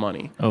you have the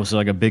money. Oh, so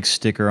like a big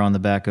sticker on the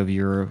back of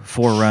your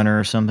Forerunner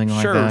or something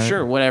like that?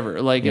 Sure,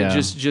 whatever. Like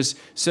just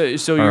so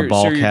or you're a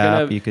ball so you're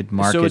cap. gonna, You could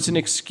market. So it's an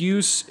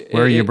excuse.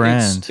 Where your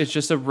brand? It's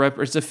just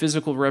it's a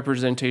physical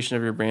representation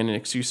of your brand, an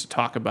excuse to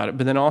talk about it.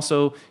 But then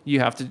also you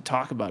have to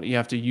talk about it. You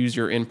have to use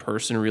your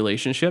in-person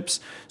relationships.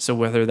 So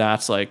whether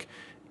that's like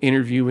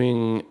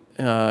interviewing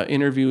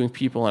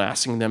people and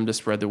asking them to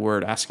spread the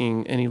word,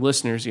 asking any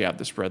listeners you have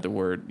to spread the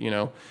word,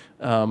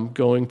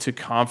 going to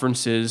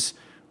conferences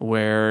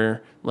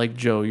where, like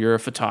Joe, you're a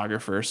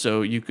photographer,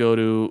 so you go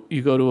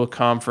to a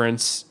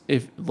conference.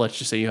 If let's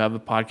just say you have a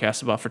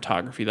podcast about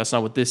photography, that's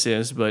not what this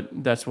is, but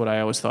that's what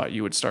I always thought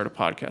you would start a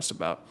podcast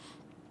about.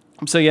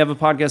 So you have a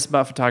podcast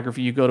about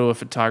photography, you go to a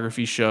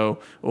photography show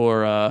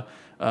or a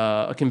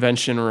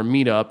convention or a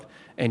meetup,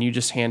 and you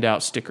just hand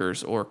out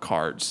stickers or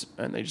cards,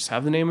 and they just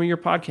have the name of your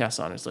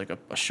podcast on it. It's like a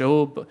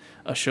show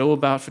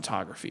about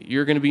photography.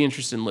 You're going to be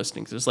interested in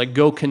listening to this. Like,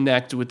 go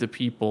connect with the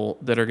people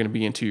that are going to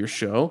be into your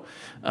show,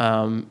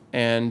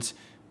 and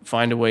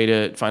find a way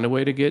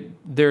to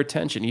get their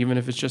attention, even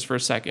if it's just for a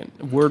second.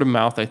 Word of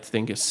mouth, I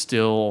think, is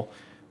still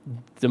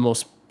the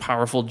most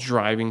powerful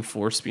driving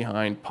force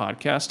behind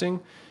podcasting.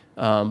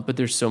 But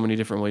there's so many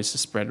different ways to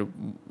spread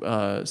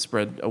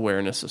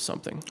awareness of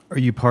something. Are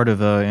you part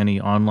of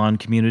any online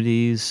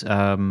communities?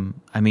 I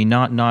mean,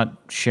 not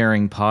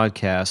sharing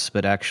podcasts,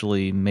 but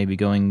actually maybe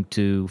going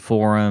to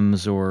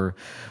forums or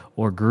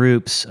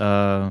groups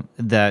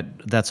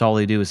that's all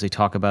they do is they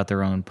talk about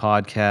their own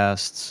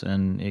podcasts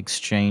and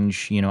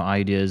exchange,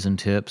 ideas and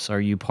tips.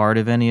 Are you part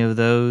of any of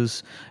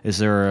those? Is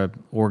there a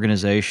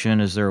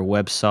organization? Is there a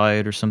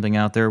website or something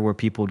out there where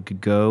people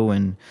could go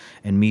and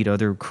meet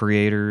other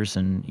creators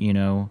and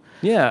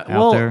Yeah,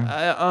 out there?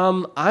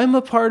 I'm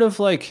a part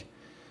of I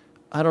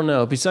don't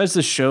know. Besides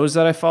the shows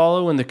that I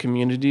follow and the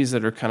communities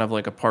that are kind of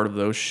like a part of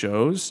those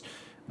shows,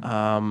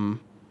 I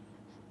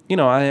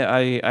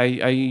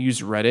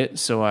use Reddit,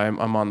 so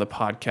I'm on the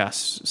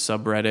podcast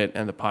subreddit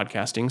and the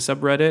podcasting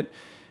subreddit.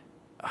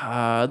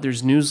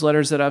 There's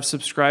newsletters that I've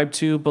subscribed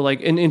to,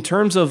 but in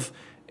terms of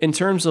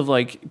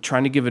like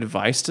trying to give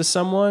advice to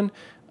someone,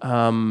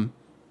 I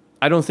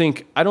don't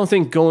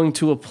think going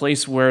to a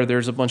place where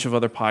there's a bunch of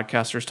other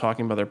podcasters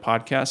talking about their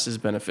podcasts is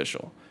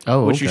beneficial.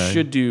 Oh, what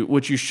okay.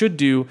 what you should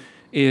do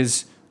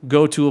is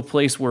go to a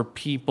place where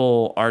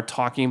people are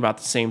talking about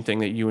the same thing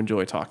that you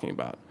enjoy talking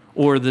about,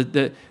 or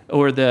the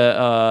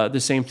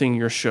same thing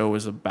your show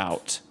is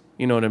about.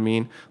 You know what I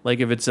mean? Like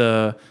if it's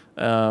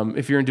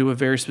if you're into a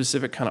very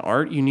specific kind of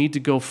art, you need to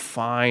go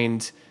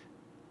find.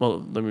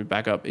 Well, let me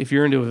back up. If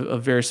you're into a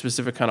very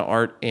specific kind of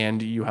art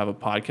and you have a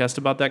podcast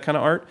about that kind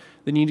of art,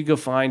 then you need to go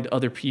find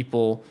other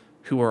people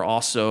who are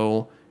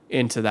also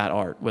into that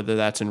art, whether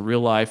that's in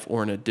real life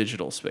or in a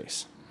digital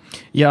space.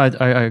 Yeah,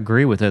 I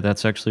agree with it.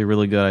 That's actually a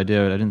really good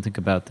idea. I didn't think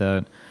about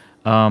that.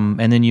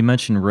 And then you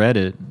mentioned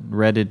Reddit.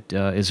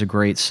 Reddit is a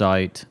great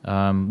site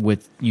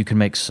you can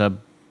make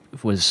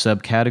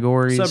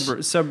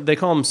subcategories. They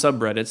call them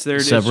subreddits.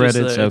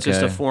 Subreddits. It's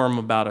just a forum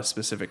about a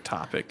specific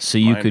topic. So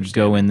you could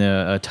go in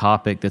a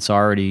topic that's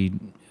already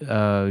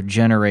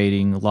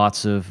generating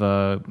lots of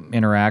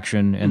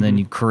interaction, and then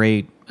you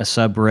create a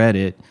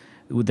subreddit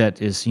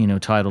that is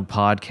titled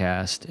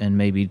podcast, and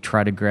maybe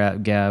try to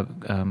grab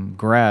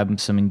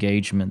some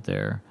engagement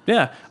there.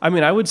 Yeah, I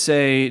mean, I would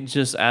say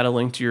just add a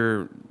link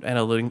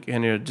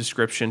in your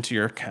description to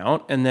your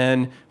account, and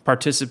then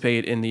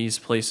participate in these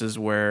places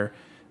where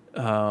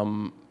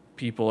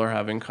people are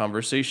having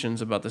conversations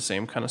about the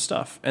same kind of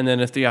stuff. And then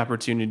if the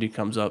opportunity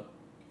comes up,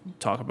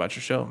 talk about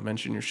your show,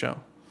 mention your show.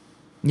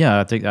 Yeah,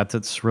 I think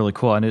that's really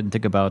cool. I didn't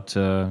think about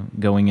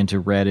going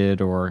into Reddit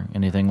or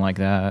anything like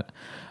that.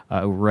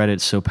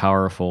 Reddit's so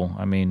powerful.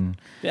 I mean,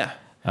 yeah.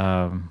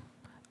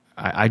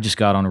 I just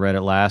got on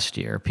Reddit last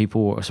year.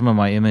 Some of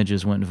my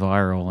images went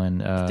viral,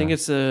 and I think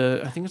it's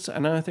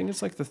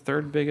like the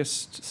third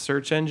biggest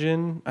search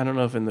engine. I don't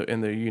know if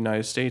in the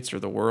United States or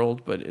the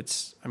world, but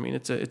it's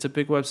a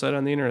big website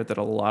on the internet that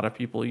a lot of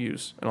people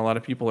use, and a lot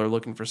of people are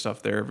looking for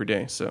stuff there every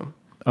day. So,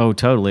 oh,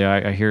 totally.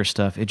 I hear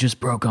stuff. It just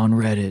broke on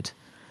Reddit.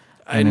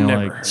 I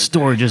never heard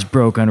store just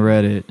broke on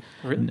Reddit.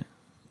 Really?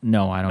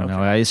 No, I don't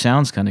know. It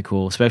sounds kind of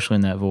cool, especially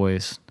in that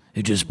voice.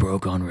 It just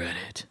broke on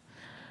Reddit.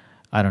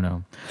 I don't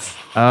know.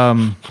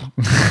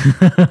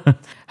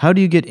 How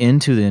do you get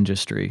into the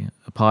industry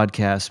of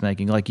podcast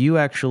making? Like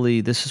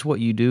this is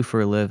what you do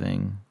for a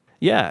living.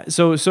 Yeah.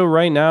 So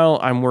right now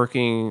I'm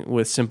working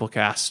with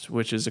Simplecast,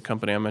 which is a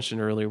company I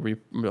mentioned earlier. We're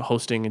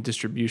hosting and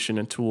distribution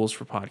and tools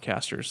for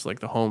podcasters,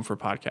 like the home for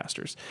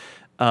podcasters,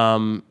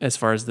 as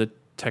far as the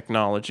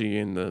technology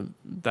and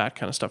that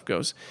kind of stuff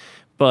goes.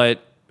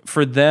 But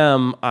for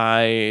them,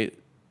 I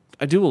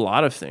do a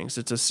lot of things.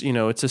 It's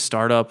a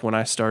startup. When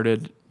I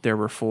started, there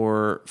were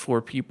four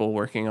people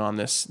working on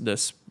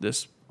this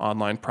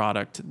online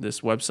product,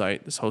 this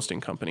website, this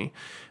hosting company,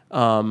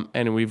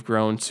 and we've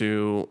grown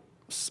to,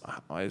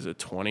 is it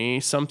 20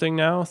 something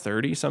now,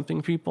 30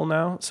 something people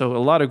now? So a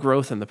lot of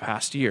growth in the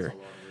past year.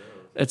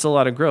 It's a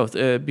lot of growth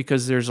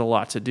because there's a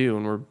lot to do,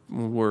 and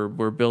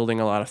we're building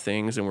a lot of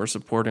things, and we're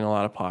supporting a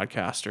lot of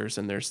podcasters,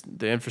 and there's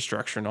the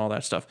infrastructure and all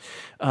that stuff.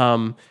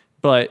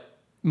 But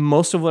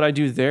most of what I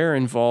do there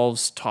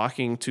involves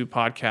talking to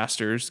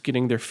podcasters,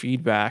 getting their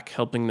feedback,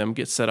 helping them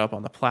get set up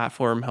on the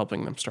platform,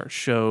 helping them start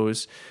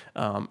shows,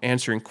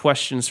 answering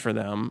questions for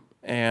them,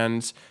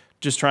 and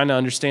just trying to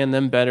understand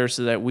them better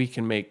so that we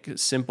can make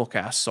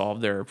Simplecast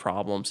solve their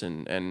problems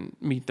and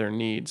meet their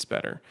needs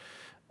better.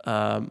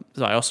 So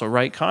I also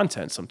write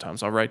content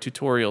sometimes. I'll write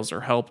tutorials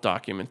or help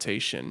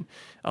documentation.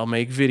 I'll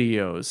make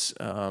videos.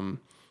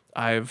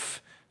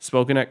 I've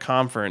spoken at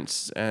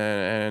conferences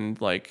and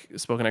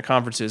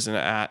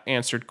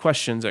answered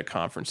questions at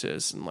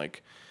conferences, and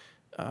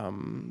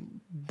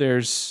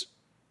there's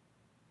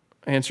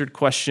answered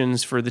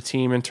questions for the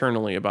team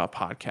internally about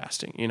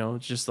podcasting.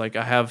 Just like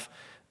I've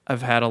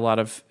had a lot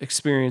of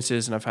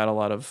experiences, and I've had a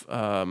lot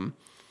of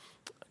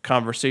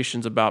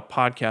conversations about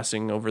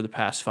podcasting over the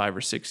past 5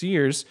 or 6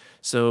 years.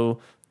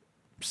 So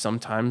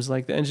sometimes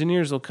like the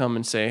engineers will come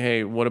and say,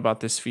 "Hey, what about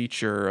this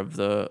feature of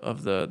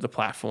the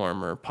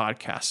platform or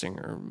podcasting?"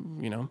 Or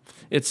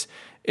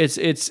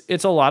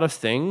it's a lot of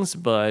things,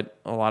 but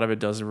a lot of it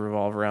does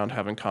revolve around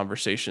having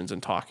conversations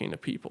and talking to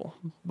people,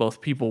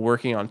 both people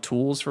working on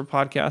tools for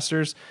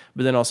podcasters,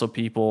 but then also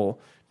people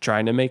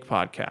trying to make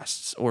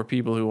podcasts or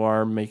people who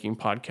are making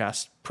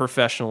podcasts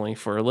professionally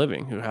for a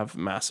living who have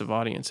massive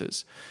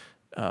audiences.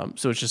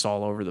 So it's just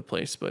all over the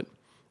place, but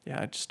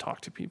yeah, I just talk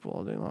to people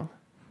all day long.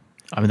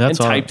 I mean, that's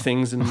and type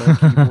things in the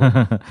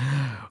keyboard.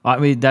 I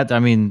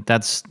mean,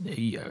 that's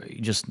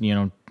just,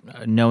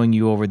 knowing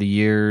you over the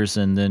years,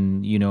 and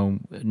then,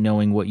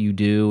 knowing what you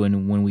do.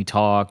 And when we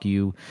talk,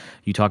 you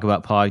talk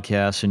about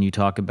podcasts, and you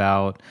talk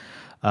about,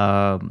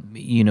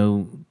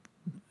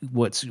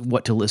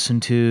 what to listen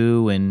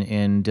to.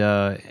 And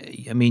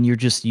I mean,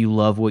 you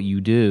love what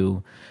you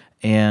do.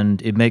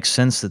 And it makes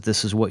sense that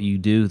this is what you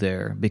do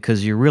there,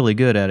 because you're really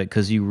good at it,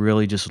 because you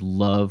really just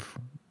love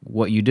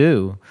what you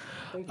do.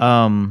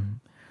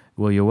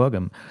 Well, you're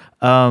welcome.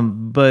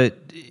 But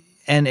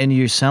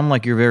you sound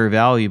like you're very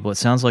valuable. It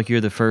sounds like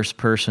you're the first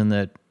person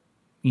that,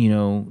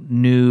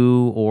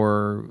 knew,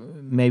 or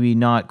maybe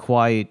not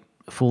quite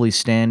fully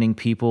standing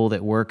people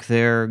that work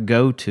there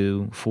go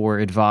to for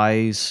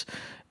advice,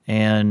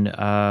 and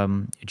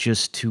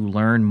just to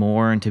learn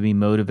more and to be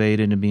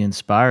motivated and be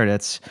inspired.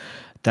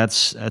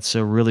 That's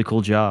a really cool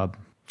job.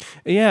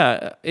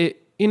 Yeah, it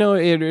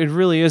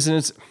really is, and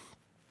it's,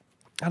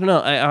 I don't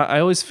know. I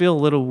always feel a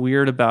little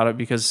weird about it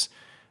because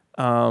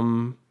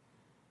I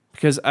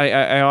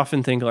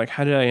often think, like,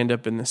 how did I end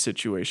up in this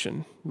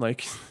situation?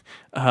 Like,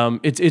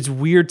 it's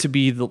weird to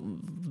be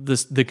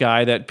the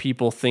guy that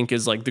people think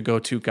is like the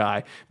go-to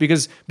guy,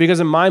 because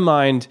in my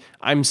mind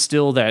I'm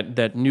still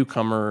that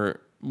newcomer.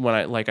 When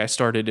I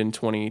started in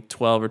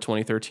 2012 or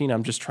 2013,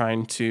 I'm just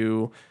trying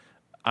to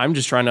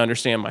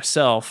understand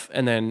myself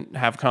and then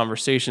have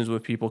conversations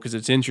with people because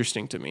it's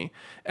interesting to me.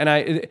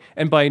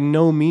 And by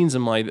no means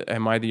am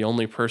I the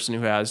only person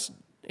who has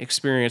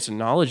experience and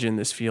knowledge in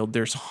this field.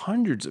 There's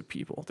hundreds of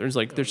people.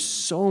 There's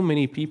so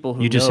many people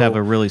who you just have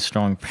a really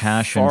strong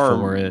passion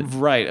for it,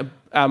 right?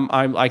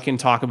 I can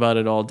talk about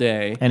it all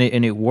day, and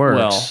it works.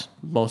 Well,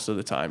 most of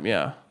the time,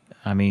 yeah.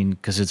 I mean,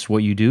 because it's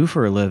what you do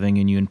for a living,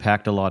 and you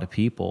impact a lot of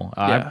people.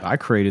 Yeah. I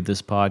created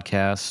this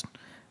podcast.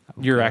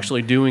 You're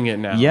actually doing it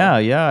now.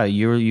 Yeah.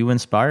 You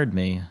inspired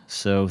me.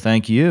 So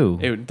thank you.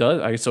 It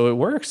does. So it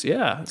works.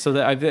 Yeah. So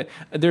that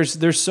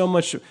there's so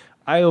much.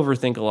 I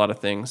overthink a lot of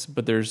things,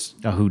 but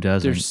who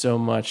doesn't? There's so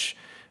much,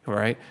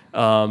 right?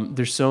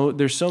 There's so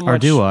much. Or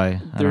do I?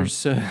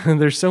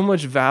 There's so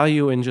much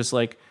value in just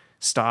like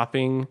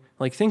stopping,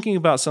 like thinking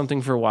about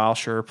something for a while,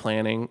 sure,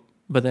 planning,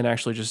 but then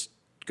actually just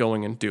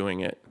going and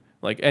doing it.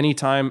 Like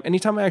anytime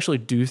I actually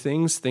do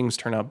things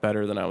turn out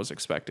better than I was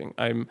expecting.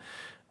 I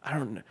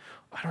don't know.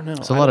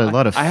 It's a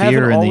lot of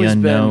fear in the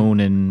unknown,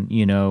 and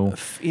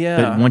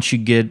yeah. But once you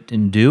get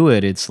and do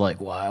it, it's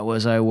like, why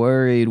was I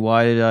worried?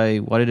 Why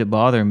did it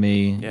bother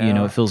me?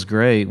 Yeah. It feels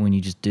great when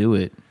you just do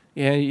it.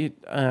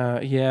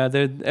 Yeah,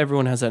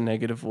 everyone has that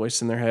negative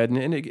voice in their head,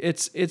 and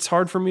it's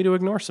hard for me to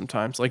ignore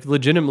sometimes. Like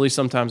legitimately,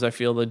 sometimes I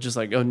feel that just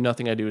like, oh,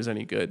 nothing I do is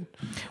any good.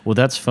 Well,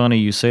 that's funny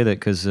you say that,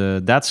 because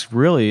that's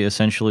really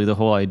essentially the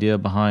whole idea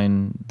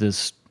behind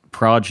this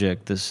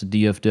project, this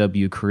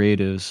DFW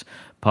Creatives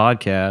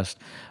podcast,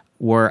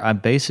 where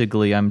I'm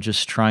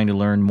just trying to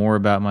learn more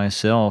about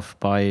myself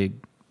by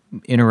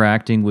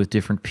interacting with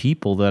different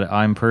people that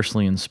I'm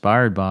personally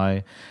inspired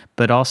by,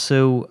 but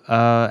also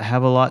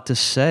have a lot to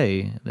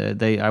say.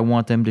 I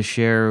want them to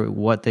share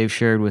what they've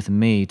shared with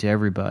me to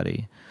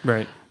everybody.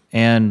 Right.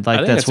 And I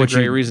think that's a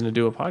great reason to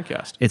do a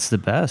podcast. It's the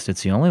best.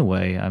 It's the only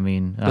way. I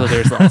mean, well,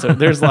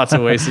 there's lots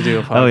of ways to do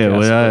a podcast. Oh yeah,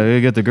 well,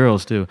 you get the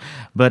girls too.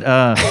 But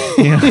no,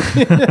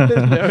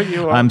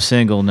 you are. I'm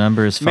single.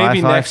 Number is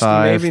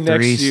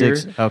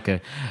 555-36. Okay.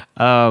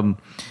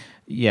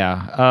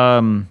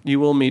 You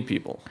will meet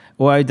people.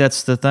 Well,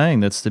 that's the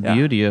thing. That's the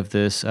beauty of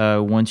this.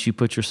 Once you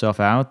put yourself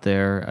out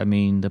there, I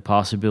mean, the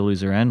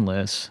possibilities are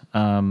endless.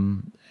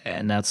 And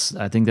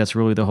I think that's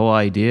really the whole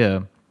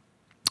idea.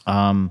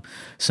 Some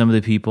of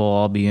the people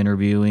I'll be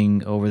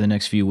interviewing over the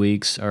next few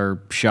weeks are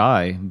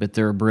shy, but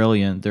they're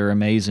brilliant. They're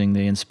amazing.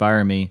 They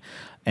inspire me.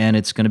 And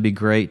it's going to be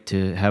great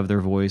to have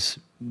their voice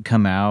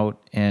come out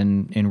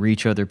and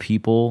reach other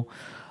people.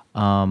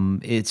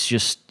 It's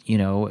just,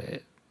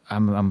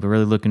 I'm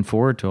really looking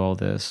forward to all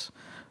this.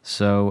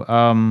 So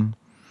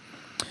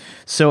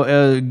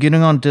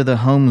getting on to the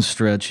home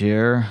stretch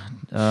here.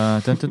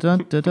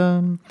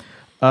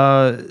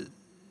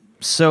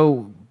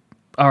 So,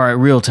 all right,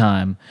 real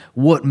time.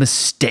 What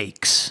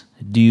mistakes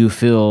do you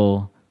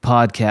feel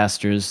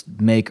podcasters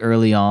make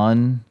early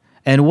on?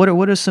 And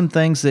what are some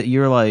things that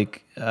you're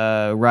like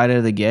right out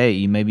of the gate?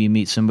 You maybe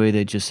meet somebody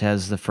that just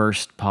has the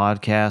first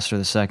podcast or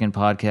the second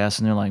podcast,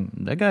 and they're like,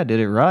 that guy did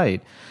it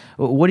right.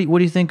 What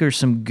do you think are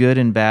some good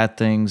and bad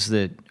things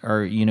that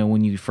are,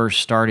 when you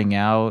first starting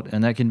out,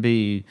 and that can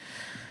be,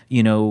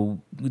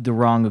 the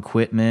wrong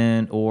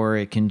equipment, or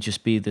it can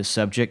just be the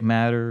subject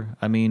matter.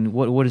 I mean,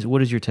 what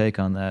is your take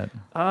on that?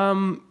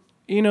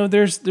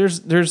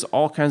 there's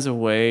all kinds of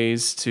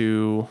ways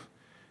to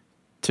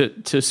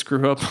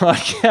screw up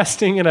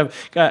podcasting, and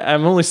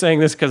I'm only saying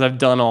this because I've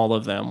done all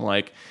of them.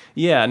 Like,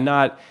 yeah,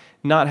 not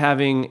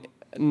having.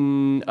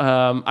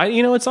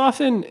 It's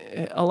often,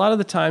 a lot of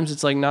the times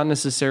it's like not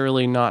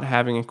necessarily not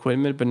having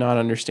equipment, but not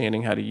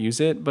understanding how to use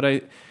it.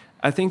 But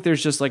I think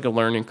there's just like a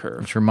learning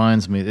curve. Which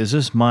reminds me, is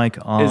this mic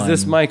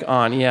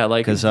on? Yeah,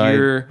 like because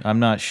I'm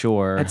not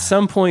sure. At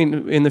some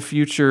point in the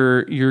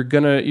future, you're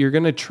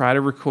gonna try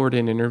to record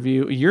an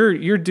interview.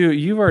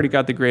 You've already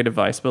got the great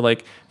advice, but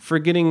like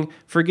forgetting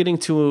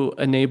to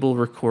enable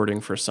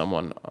recording for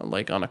someone,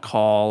 like on a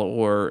call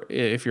or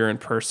if you're in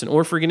person,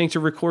 or forgetting to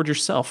record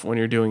yourself when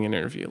you're doing an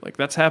interview. Like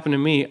that's happened to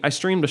me. I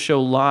streamed a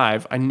show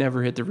live. I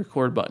never hit the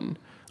record button.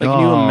 Like,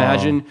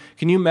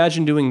 can you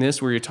imagine doing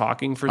this where you're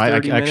talking for 30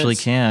 minutes? I actually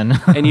can.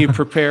 And you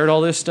prepared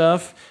all this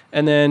stuff,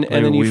 and then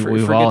you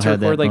forget to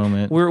record. Like,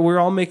 moment. we're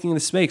all making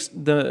mistakes.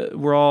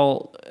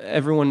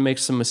 Everyone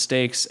makes some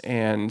mistakes,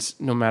 and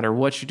no matter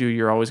what you do,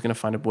 you're always going to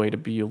find a way to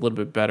be a little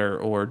bit better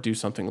or do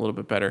something a little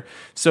bit better.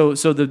 So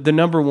the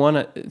number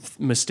one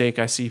mistake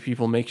I see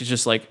people make is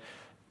just like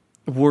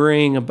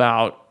worrying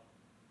about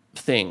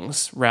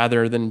things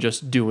rather than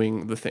just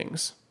doing the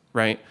things,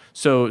 right?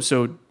 So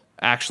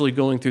actually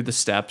going through the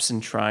steps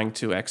and trying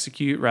to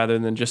execute rather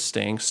than just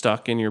staying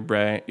stuck in your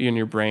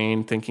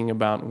brain thinking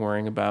about and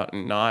worrying about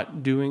and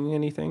not doing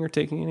anything or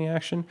taking any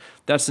action.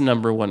 That's the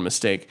number one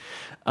mistake.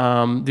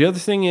 The other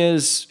thing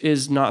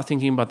is not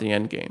thinking about the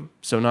end game.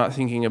 So not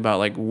thinking about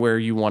like where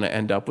you want to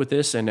end up with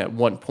this, and at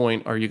what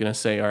point are you going to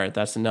say, all right,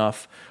 that's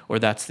enough, or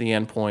that's the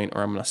end point,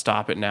 or I'm going to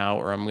stop it now,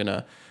 or I'm going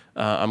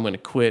to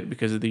quit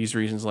because of these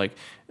reasons. Like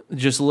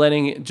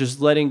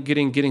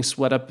getting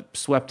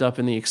swept up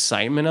in the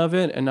excitement of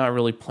it, and not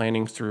really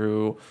planning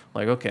through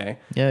like, okay,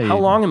 how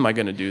long am I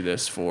going to do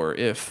this for?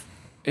 If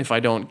I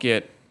don't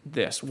get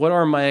this, what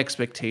are my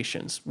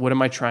expectations? What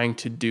am I trying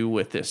to do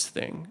with this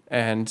thing?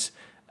 And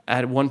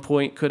at one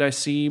point, could I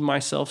see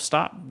myself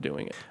stop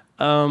doing it?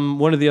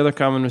 One of the other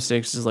common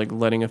mistakes is like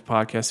letting a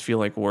podcast feel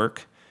like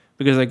work,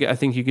 because I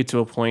think you get to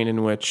a point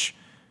in which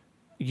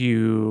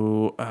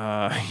you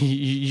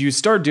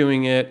start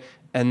doing it,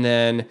 and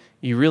then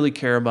you really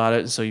care about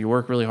it, and so you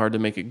work really hard to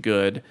make it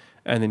good,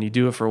 and then you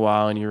do it for a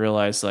while, and you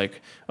realize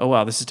like, oh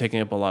wow, this is taking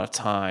up a lot of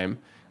time.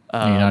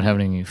 And you're not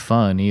having any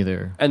fun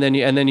either. And then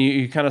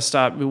you kind of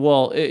stop.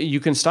 Well, you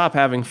can stop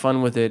having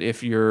fun with it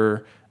if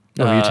you're.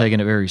 If you're taking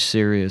it very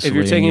seriously. If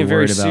you're taking it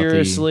very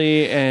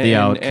seriously, and the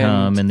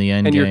outcome and the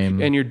end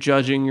game, and you're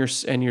judging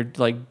and you're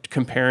like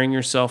comparing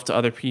yourself to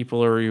other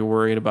people, or you're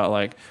worried about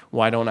like,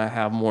 why don't I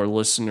have more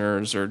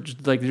listeners, or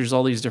just, like there's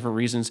all these different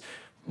reasons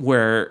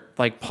where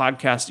like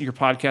your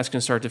podcast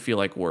can start to feel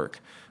like work.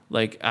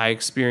 Like I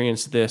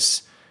experienced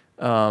this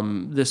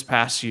this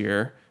past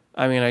year.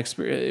 I mean,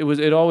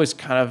 it always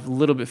kind of a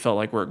little bit felt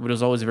like work, but it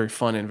was always very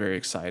fun and very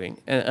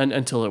exciting, and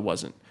until it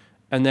wasn't.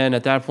 And then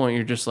at that point,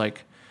 you're just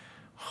like,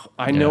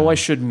 I know I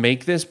should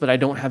make this, but I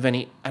don't have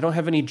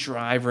any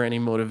drive or any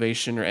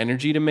motivation or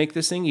energy to make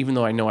this thing, even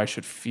though I know I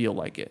should feel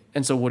like it.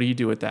 And so what do you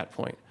do at that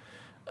point?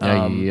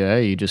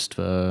 You just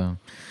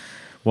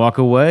walk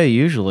away.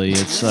 Usually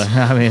it's,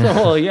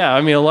 well, yeah,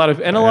 I mean, a lot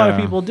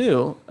of people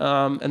do.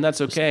 And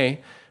that's okay.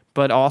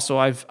 But also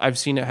I've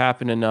seen it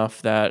happen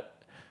enough that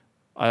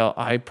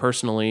I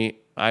personally,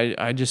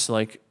 I just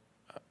like,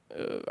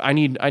 I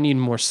need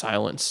more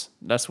silence.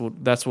 That's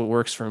what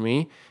works for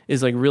me,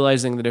 is like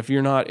realizing that if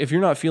you're not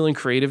feeling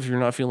creative, if you're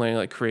not feeling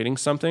like creating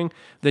something,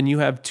 then you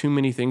have too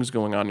many things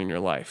going on in your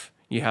life.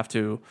 You have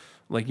to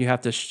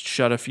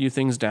shut a few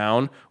things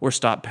down or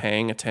stop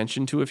paying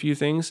attention to a few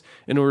things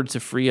in order to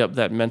free up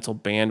that mental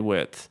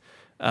bandwidth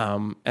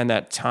and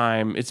that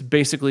time. It's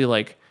basically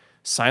like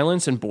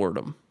silence and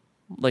boredom.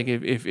 Like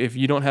if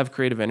you don't have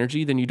creative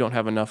energy, then you don't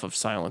have enough of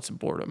silence and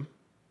boredom,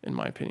 in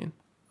my opinion.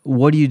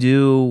 What do you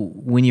do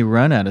when you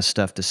run out of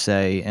stuff to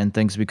say and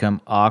things become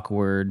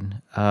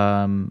awkward?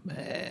 When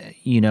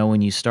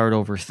you start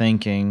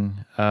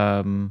overthinking.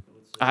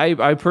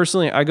 I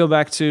personally, I go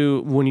back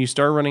to when you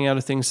start running out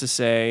of things to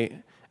say,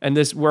 and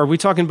this, are we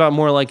talking about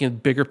more like in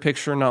bigger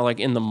picture, not like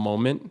in the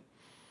moment?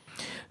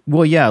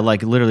 Well, yeah,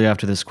 like literally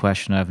after this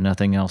question, I have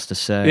nothing else to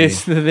say.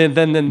 Then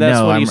that's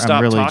when you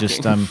stop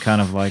talking. I'm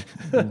kind of like.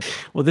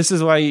 Well, this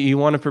is why you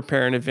want to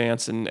prepare in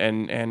advance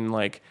and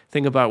like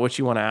think about what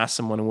you want to ask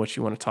someone and what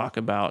you want to talk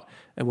about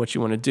and what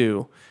you want to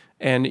do.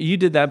 And you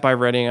did that by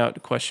writing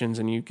out questions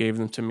and you gave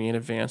them to me in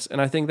advance.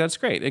 And I think that's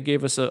great. It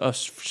gave us a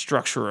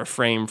structure, a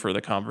frame for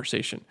the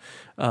conversation.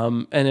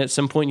 And at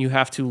some point you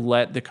have to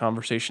let the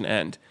conversation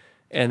end.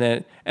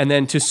 And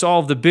then to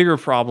solve the bigger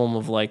problem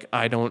of like,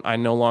 I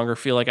no longer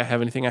feel like I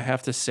have anything I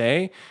have to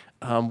say.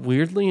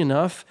 Weirdly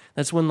enough,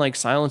 that's when like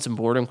silence and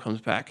boredom comes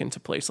back into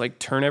place. Like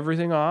turn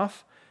everything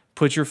off,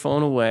 put your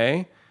phone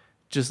away,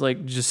 just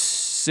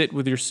sit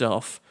with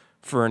yourself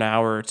for an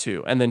hour or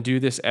two, and then do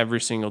this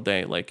every single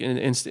day. Like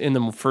in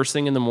the first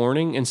thing in the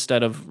morning,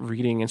 instead of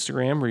reading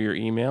Instagram or your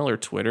email or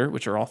Twitter,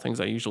 which are all things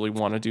I usually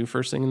want to do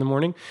first thing in the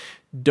morning,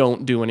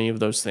 don't do any of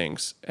those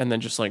things. And then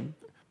just like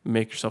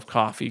make yourself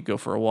coffee, go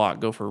for a walk,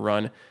 go for a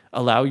run.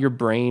 Allow your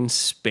brain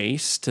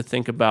space to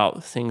think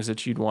about things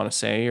that you'd want to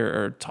say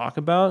or talk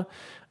about.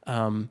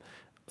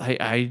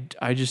 I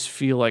just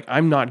feel like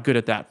I'm not good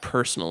at that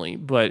personally,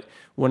 but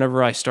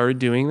whenever I started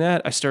doing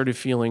that, I started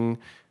feeling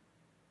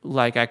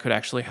like I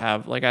actually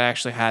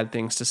had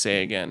things to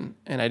say again,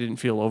 and I didn't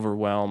feel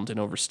overwhelmed and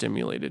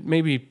overstimulated.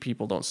 Maybe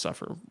people don't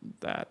suffer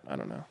that. I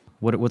don't know.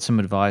 What's some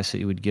advice that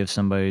you would give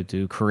somebody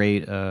to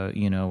create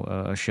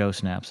a show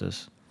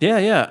synopsis?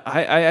 Yeah.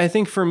 I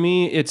think for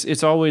me,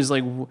 it's always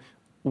like,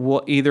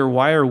 either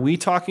why are we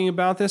talking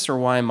about this or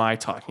why am I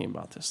talking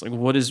about this? Like,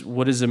 what is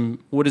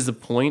the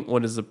point?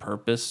 What is the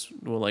purpose?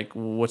 Like,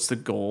 what's the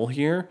goal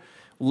here?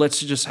 Let's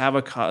just have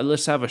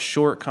a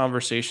short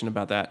conversation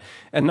about that,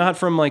 and not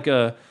from like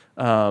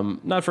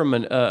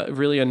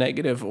really a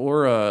negative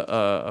or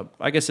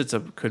I guess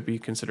could be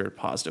considered a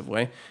positive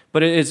way,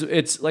 but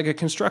it's like a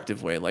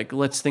constructive way. Like,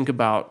 let's think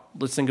about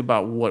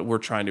what we're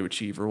trying to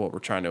achieve or what we're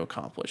trying to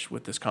accomplish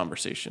with this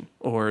conversation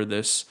or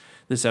this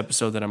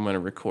episode that I'm going to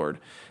record.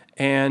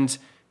 And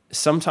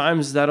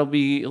sometimes that'll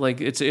be like,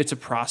 it's a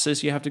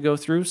process you have to go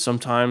through.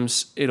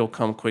 Sometimes it'll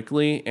come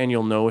quickly and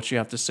you'll know what you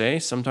have to say.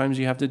 Sometimes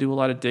you have to do a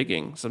lot of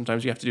digging.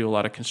 Sometimes you have to do a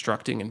lot of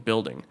constructing and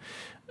building.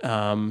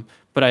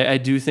 But I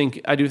do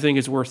think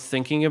it's worth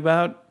thinking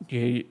about.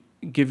 You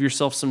give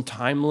yourself some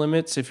time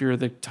limits if you're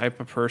the type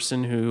of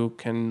person who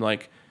can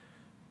like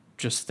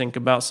just think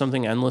about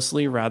something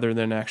endlessly rather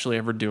than actually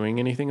ever doing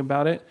anything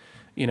about it.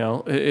 You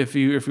know, if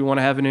you want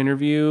to have an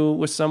interview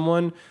with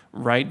someone,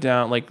 write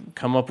down, like,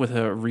 come up with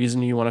a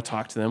reason you want to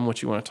talk to them,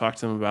 what you want to talk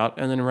to them about,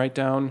 and then write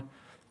down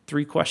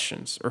 3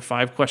 questions or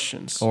 5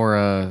 questions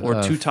or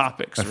 2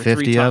 topics or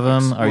 50 3 topics. Of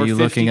them. Are you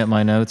 50, looking at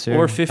my notes here?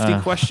 Or 50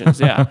 questions.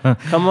 Yeah.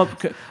 Come up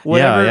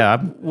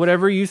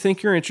whatever you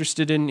think you're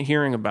interested in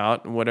hearing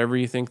about, whatever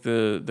you think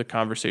the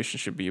conversation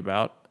should be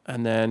about,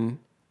 and then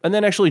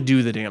actually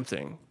do the damn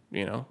thing,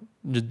 you know.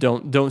 Just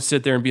don't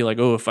sit there and be like,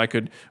 oh, if I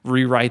could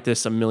rewrite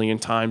this a million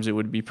times, it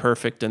would be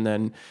perfect, and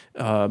then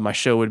my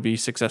show would be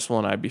successful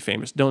and I'd be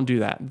famous. Don't do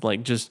that.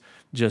 Like, just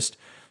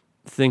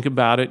think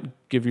about it.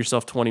 Give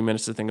yourself 20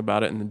 minutes to think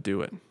about it, and then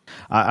do it.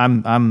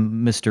 I'm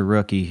Mr.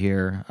 Rookie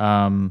here.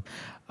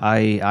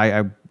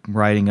 I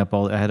writing up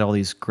I had all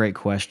these great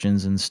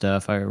questions and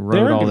stuff. I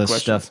wrote all this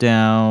stuff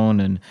down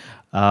and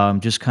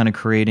just kind of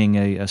creating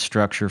a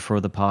structure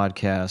for the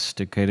podcast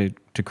to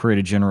create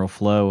a general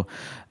flow.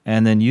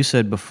 And then you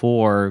said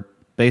before,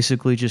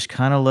 basically just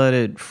kind of let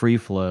it free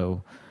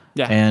flow.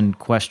 Yeah. And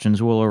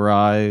questions will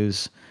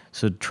arise.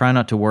 So try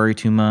not to worry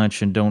too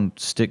much and don't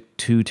stick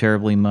too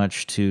terribly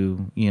much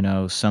to,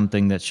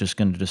 something that's just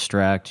going to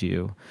distract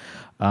you.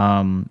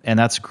 And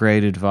that's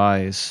great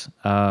advice.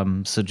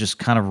 So just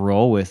kind of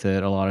roll with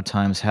it. A lot of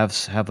times have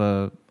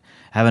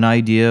an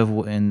idea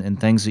of and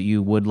things that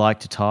you would like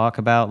to talk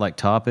about, like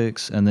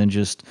topics, and then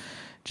just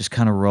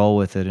kind of roll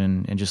with it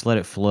and just let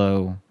it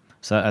flow.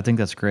 So I think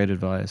that's great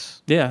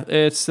advice. Yeah,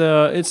 it's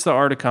the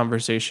art of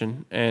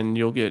conversation, and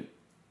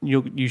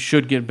you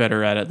should get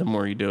better at it the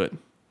more you do it,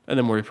 and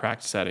the more you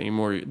practice at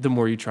it, the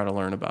more you try to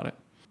learn about it.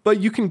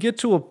 But you can get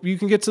to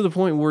the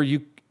point where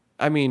you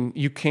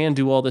can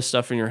do all this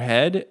stuff in your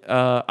head.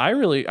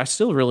 I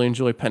still really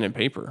enjoy pen and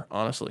paper,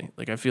 honestly.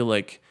 Like, I feel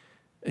like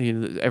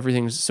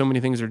so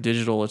many things are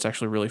digital. It's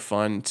actually really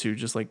fun to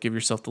just like give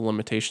yourself the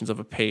limitations of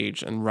a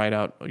page and write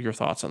out your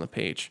thoughts on the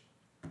page.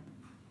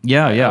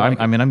 Yeah.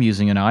 I'm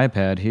using an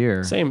iPad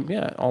here. Same,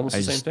 yeah, almost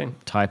the same thing.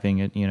 Typing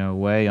it,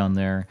 away on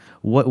there.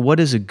 What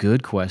is a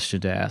good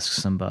question to ask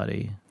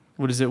somebody?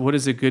 What is a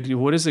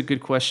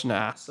good question to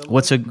ask somebody?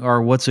 What's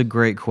a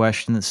great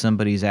question that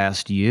somebody's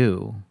asked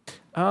you?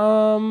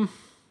 Honestly,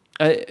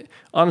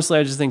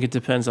 I just think it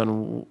depends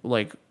on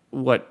like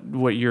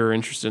what you're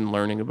interested in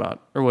learning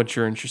about, or what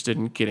you're interested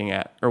in getting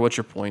at, or what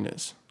your point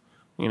is.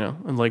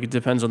 And like it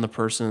depends on the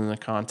person and the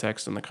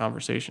context and the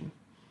conversation.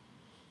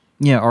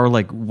 Yeah, or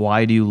like,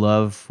 why do you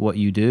love what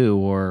you do?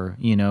 Or,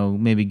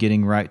 maybe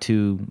getting right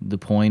to the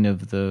point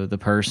of the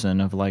person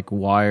of like,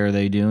 why are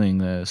they doing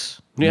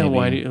this? Yeah, maybe.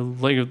 Why do you,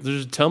 like,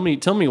 just tell me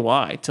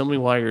why. Tell me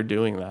why you're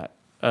doing that.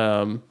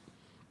 I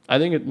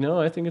think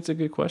it's a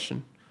good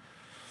question.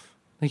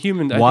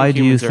 Why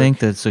do you think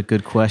that's a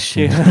good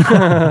question?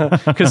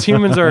 Because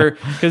humans are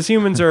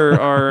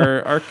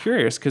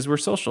curious, because we're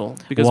social.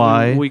 Because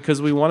why? Because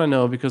we want to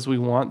know, because we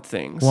want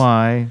things.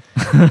 Why?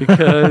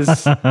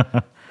 Because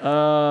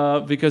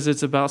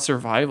it's about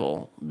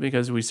survival.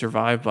 Because we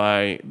survive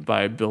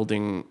by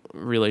building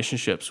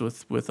relationships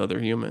with other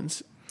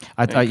humans.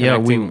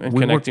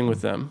 Connecting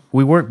with them.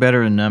 We work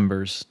better in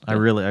numbers. Yeah. I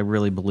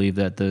really believe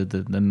that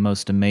the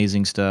most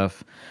amazing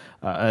stuff.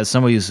 As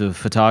somebody who's a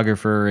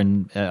photographer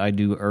and I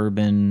do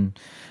urban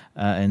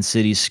and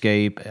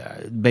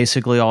cityscape,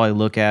 basically all I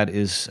look at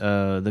is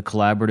the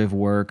collaborative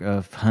work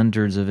of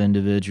hundreds of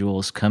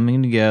individuals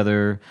coming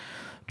together,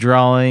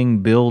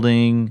 drawing,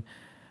 building,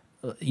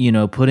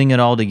 putting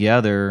it all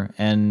together,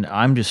 and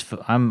I'm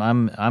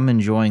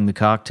enjoying the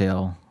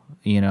cocktails.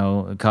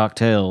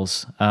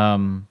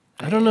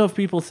 I don't know if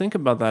people think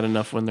about that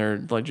enough when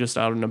they're like just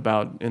out and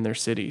about in their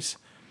cities.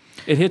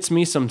 It hits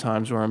me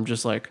sometimes where I'm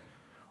just like,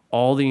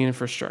 all the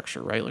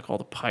infrastructure, right? Like all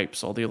the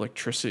pipes, all the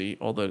electricity,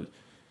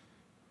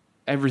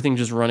 everything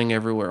just running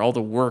everywhere, all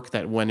the work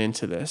that went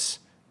into this.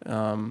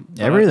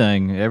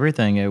 Everything.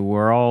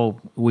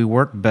 We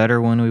work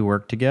better when we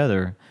work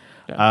together.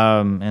 Yeah.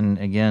 And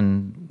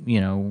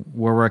again,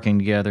 we're working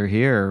together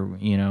here,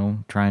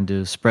 trying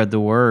to spread the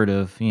word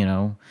of,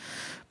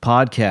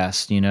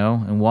 podcasts,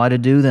 and why to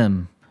do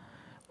them.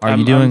 Are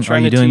you doing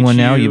one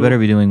now? You better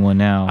be doing one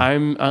now.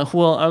 I'm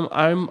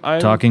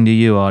talking to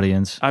you,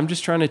 audience. I'm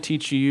just trying to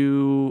teach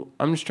you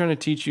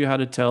how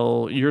to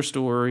tell your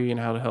story and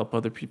how to help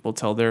other people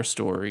tell their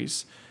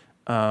stories.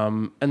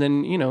 And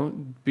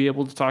then, be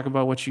able to talk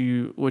about what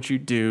you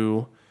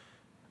do.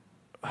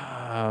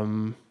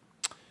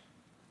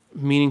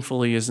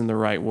 Meaningfully isn't the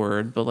right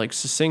word, but like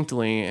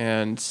succinctly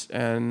and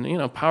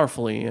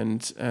powerfully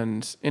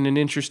and in an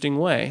interesting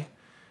way.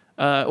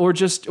 Or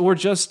just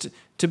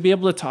to be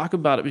able to talk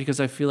about it, because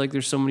I feel like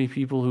there's so many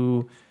people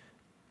who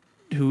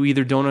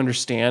either don't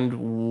understand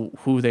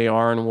who they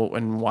are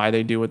and why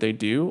they do what they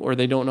do, or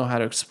they don't know how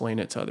to explain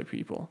it to other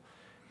people.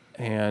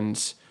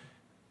 And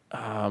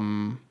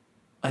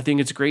I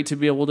think it's great to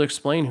be able to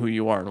explain who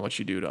you are and what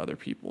you do to other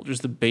people,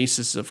 just the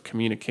basis of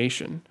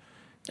communication.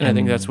 And I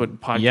think that's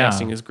what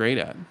podcasting is great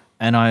at.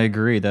 And I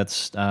agree.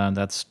 That's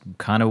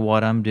kind of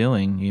what I'm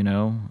doing.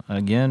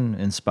 Again,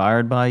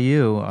 inspired by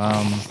you.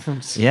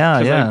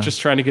 I'm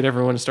just trying to get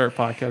everyone to start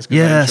podcasts.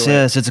 Yes,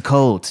 it's a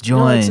cult.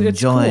 Join.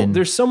 It's cool.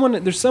 There's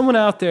someone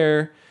out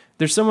there.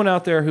 There's someone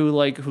out there who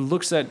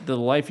looks at the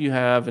life you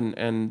have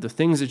and the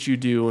things that you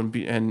do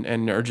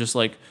and are just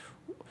like,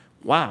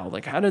 wow,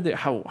 like how do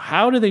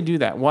they do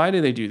that? Why do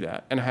they do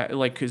that? And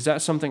is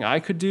that something I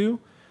could do?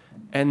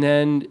 And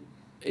then,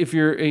 if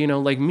you're,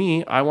 like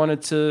me, I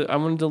wanted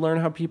to learn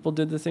how people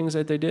did the things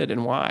that they did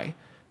and why.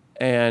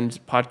 And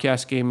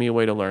podcast gave me a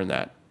way to learn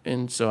that.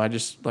 And so I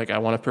just I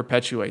want to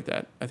perpetuate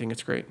that. I think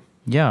it's great.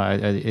 Yeah,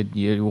 it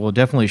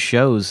definitely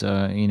shows,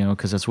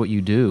 because that's what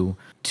you do.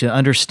 To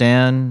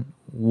understand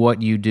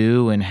what you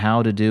do and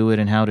how to do it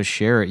and how to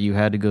share it, you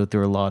had to go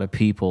through a lot of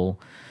people.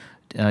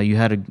 You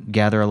had to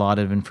gather a lot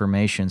of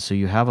information. So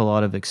you have a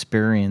lot of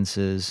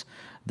experiences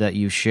that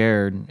you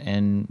shared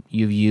and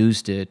you've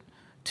used it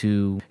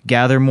to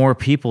gather more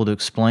people to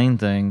explain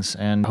things,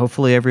 and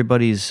hopefully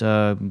everybody's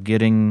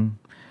getting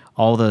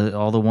all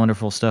the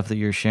wonderful stuff that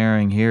you're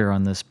sharing here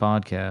on this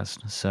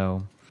podcast.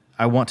 So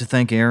I want to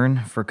thank Aaron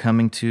for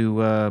coming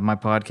to my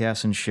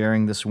podcast and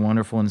sharing this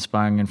wonderful,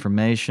 inspiring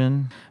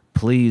information.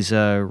 Please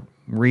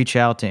reach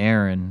out to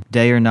Aaron,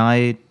 day or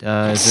night.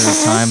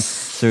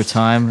 Is there a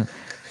time?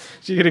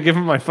 So you're gonna give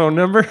him my phone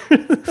number?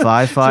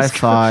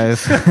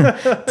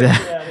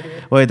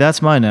 555. Wait,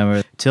 that's my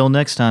number. Till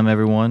next time,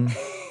 everyone.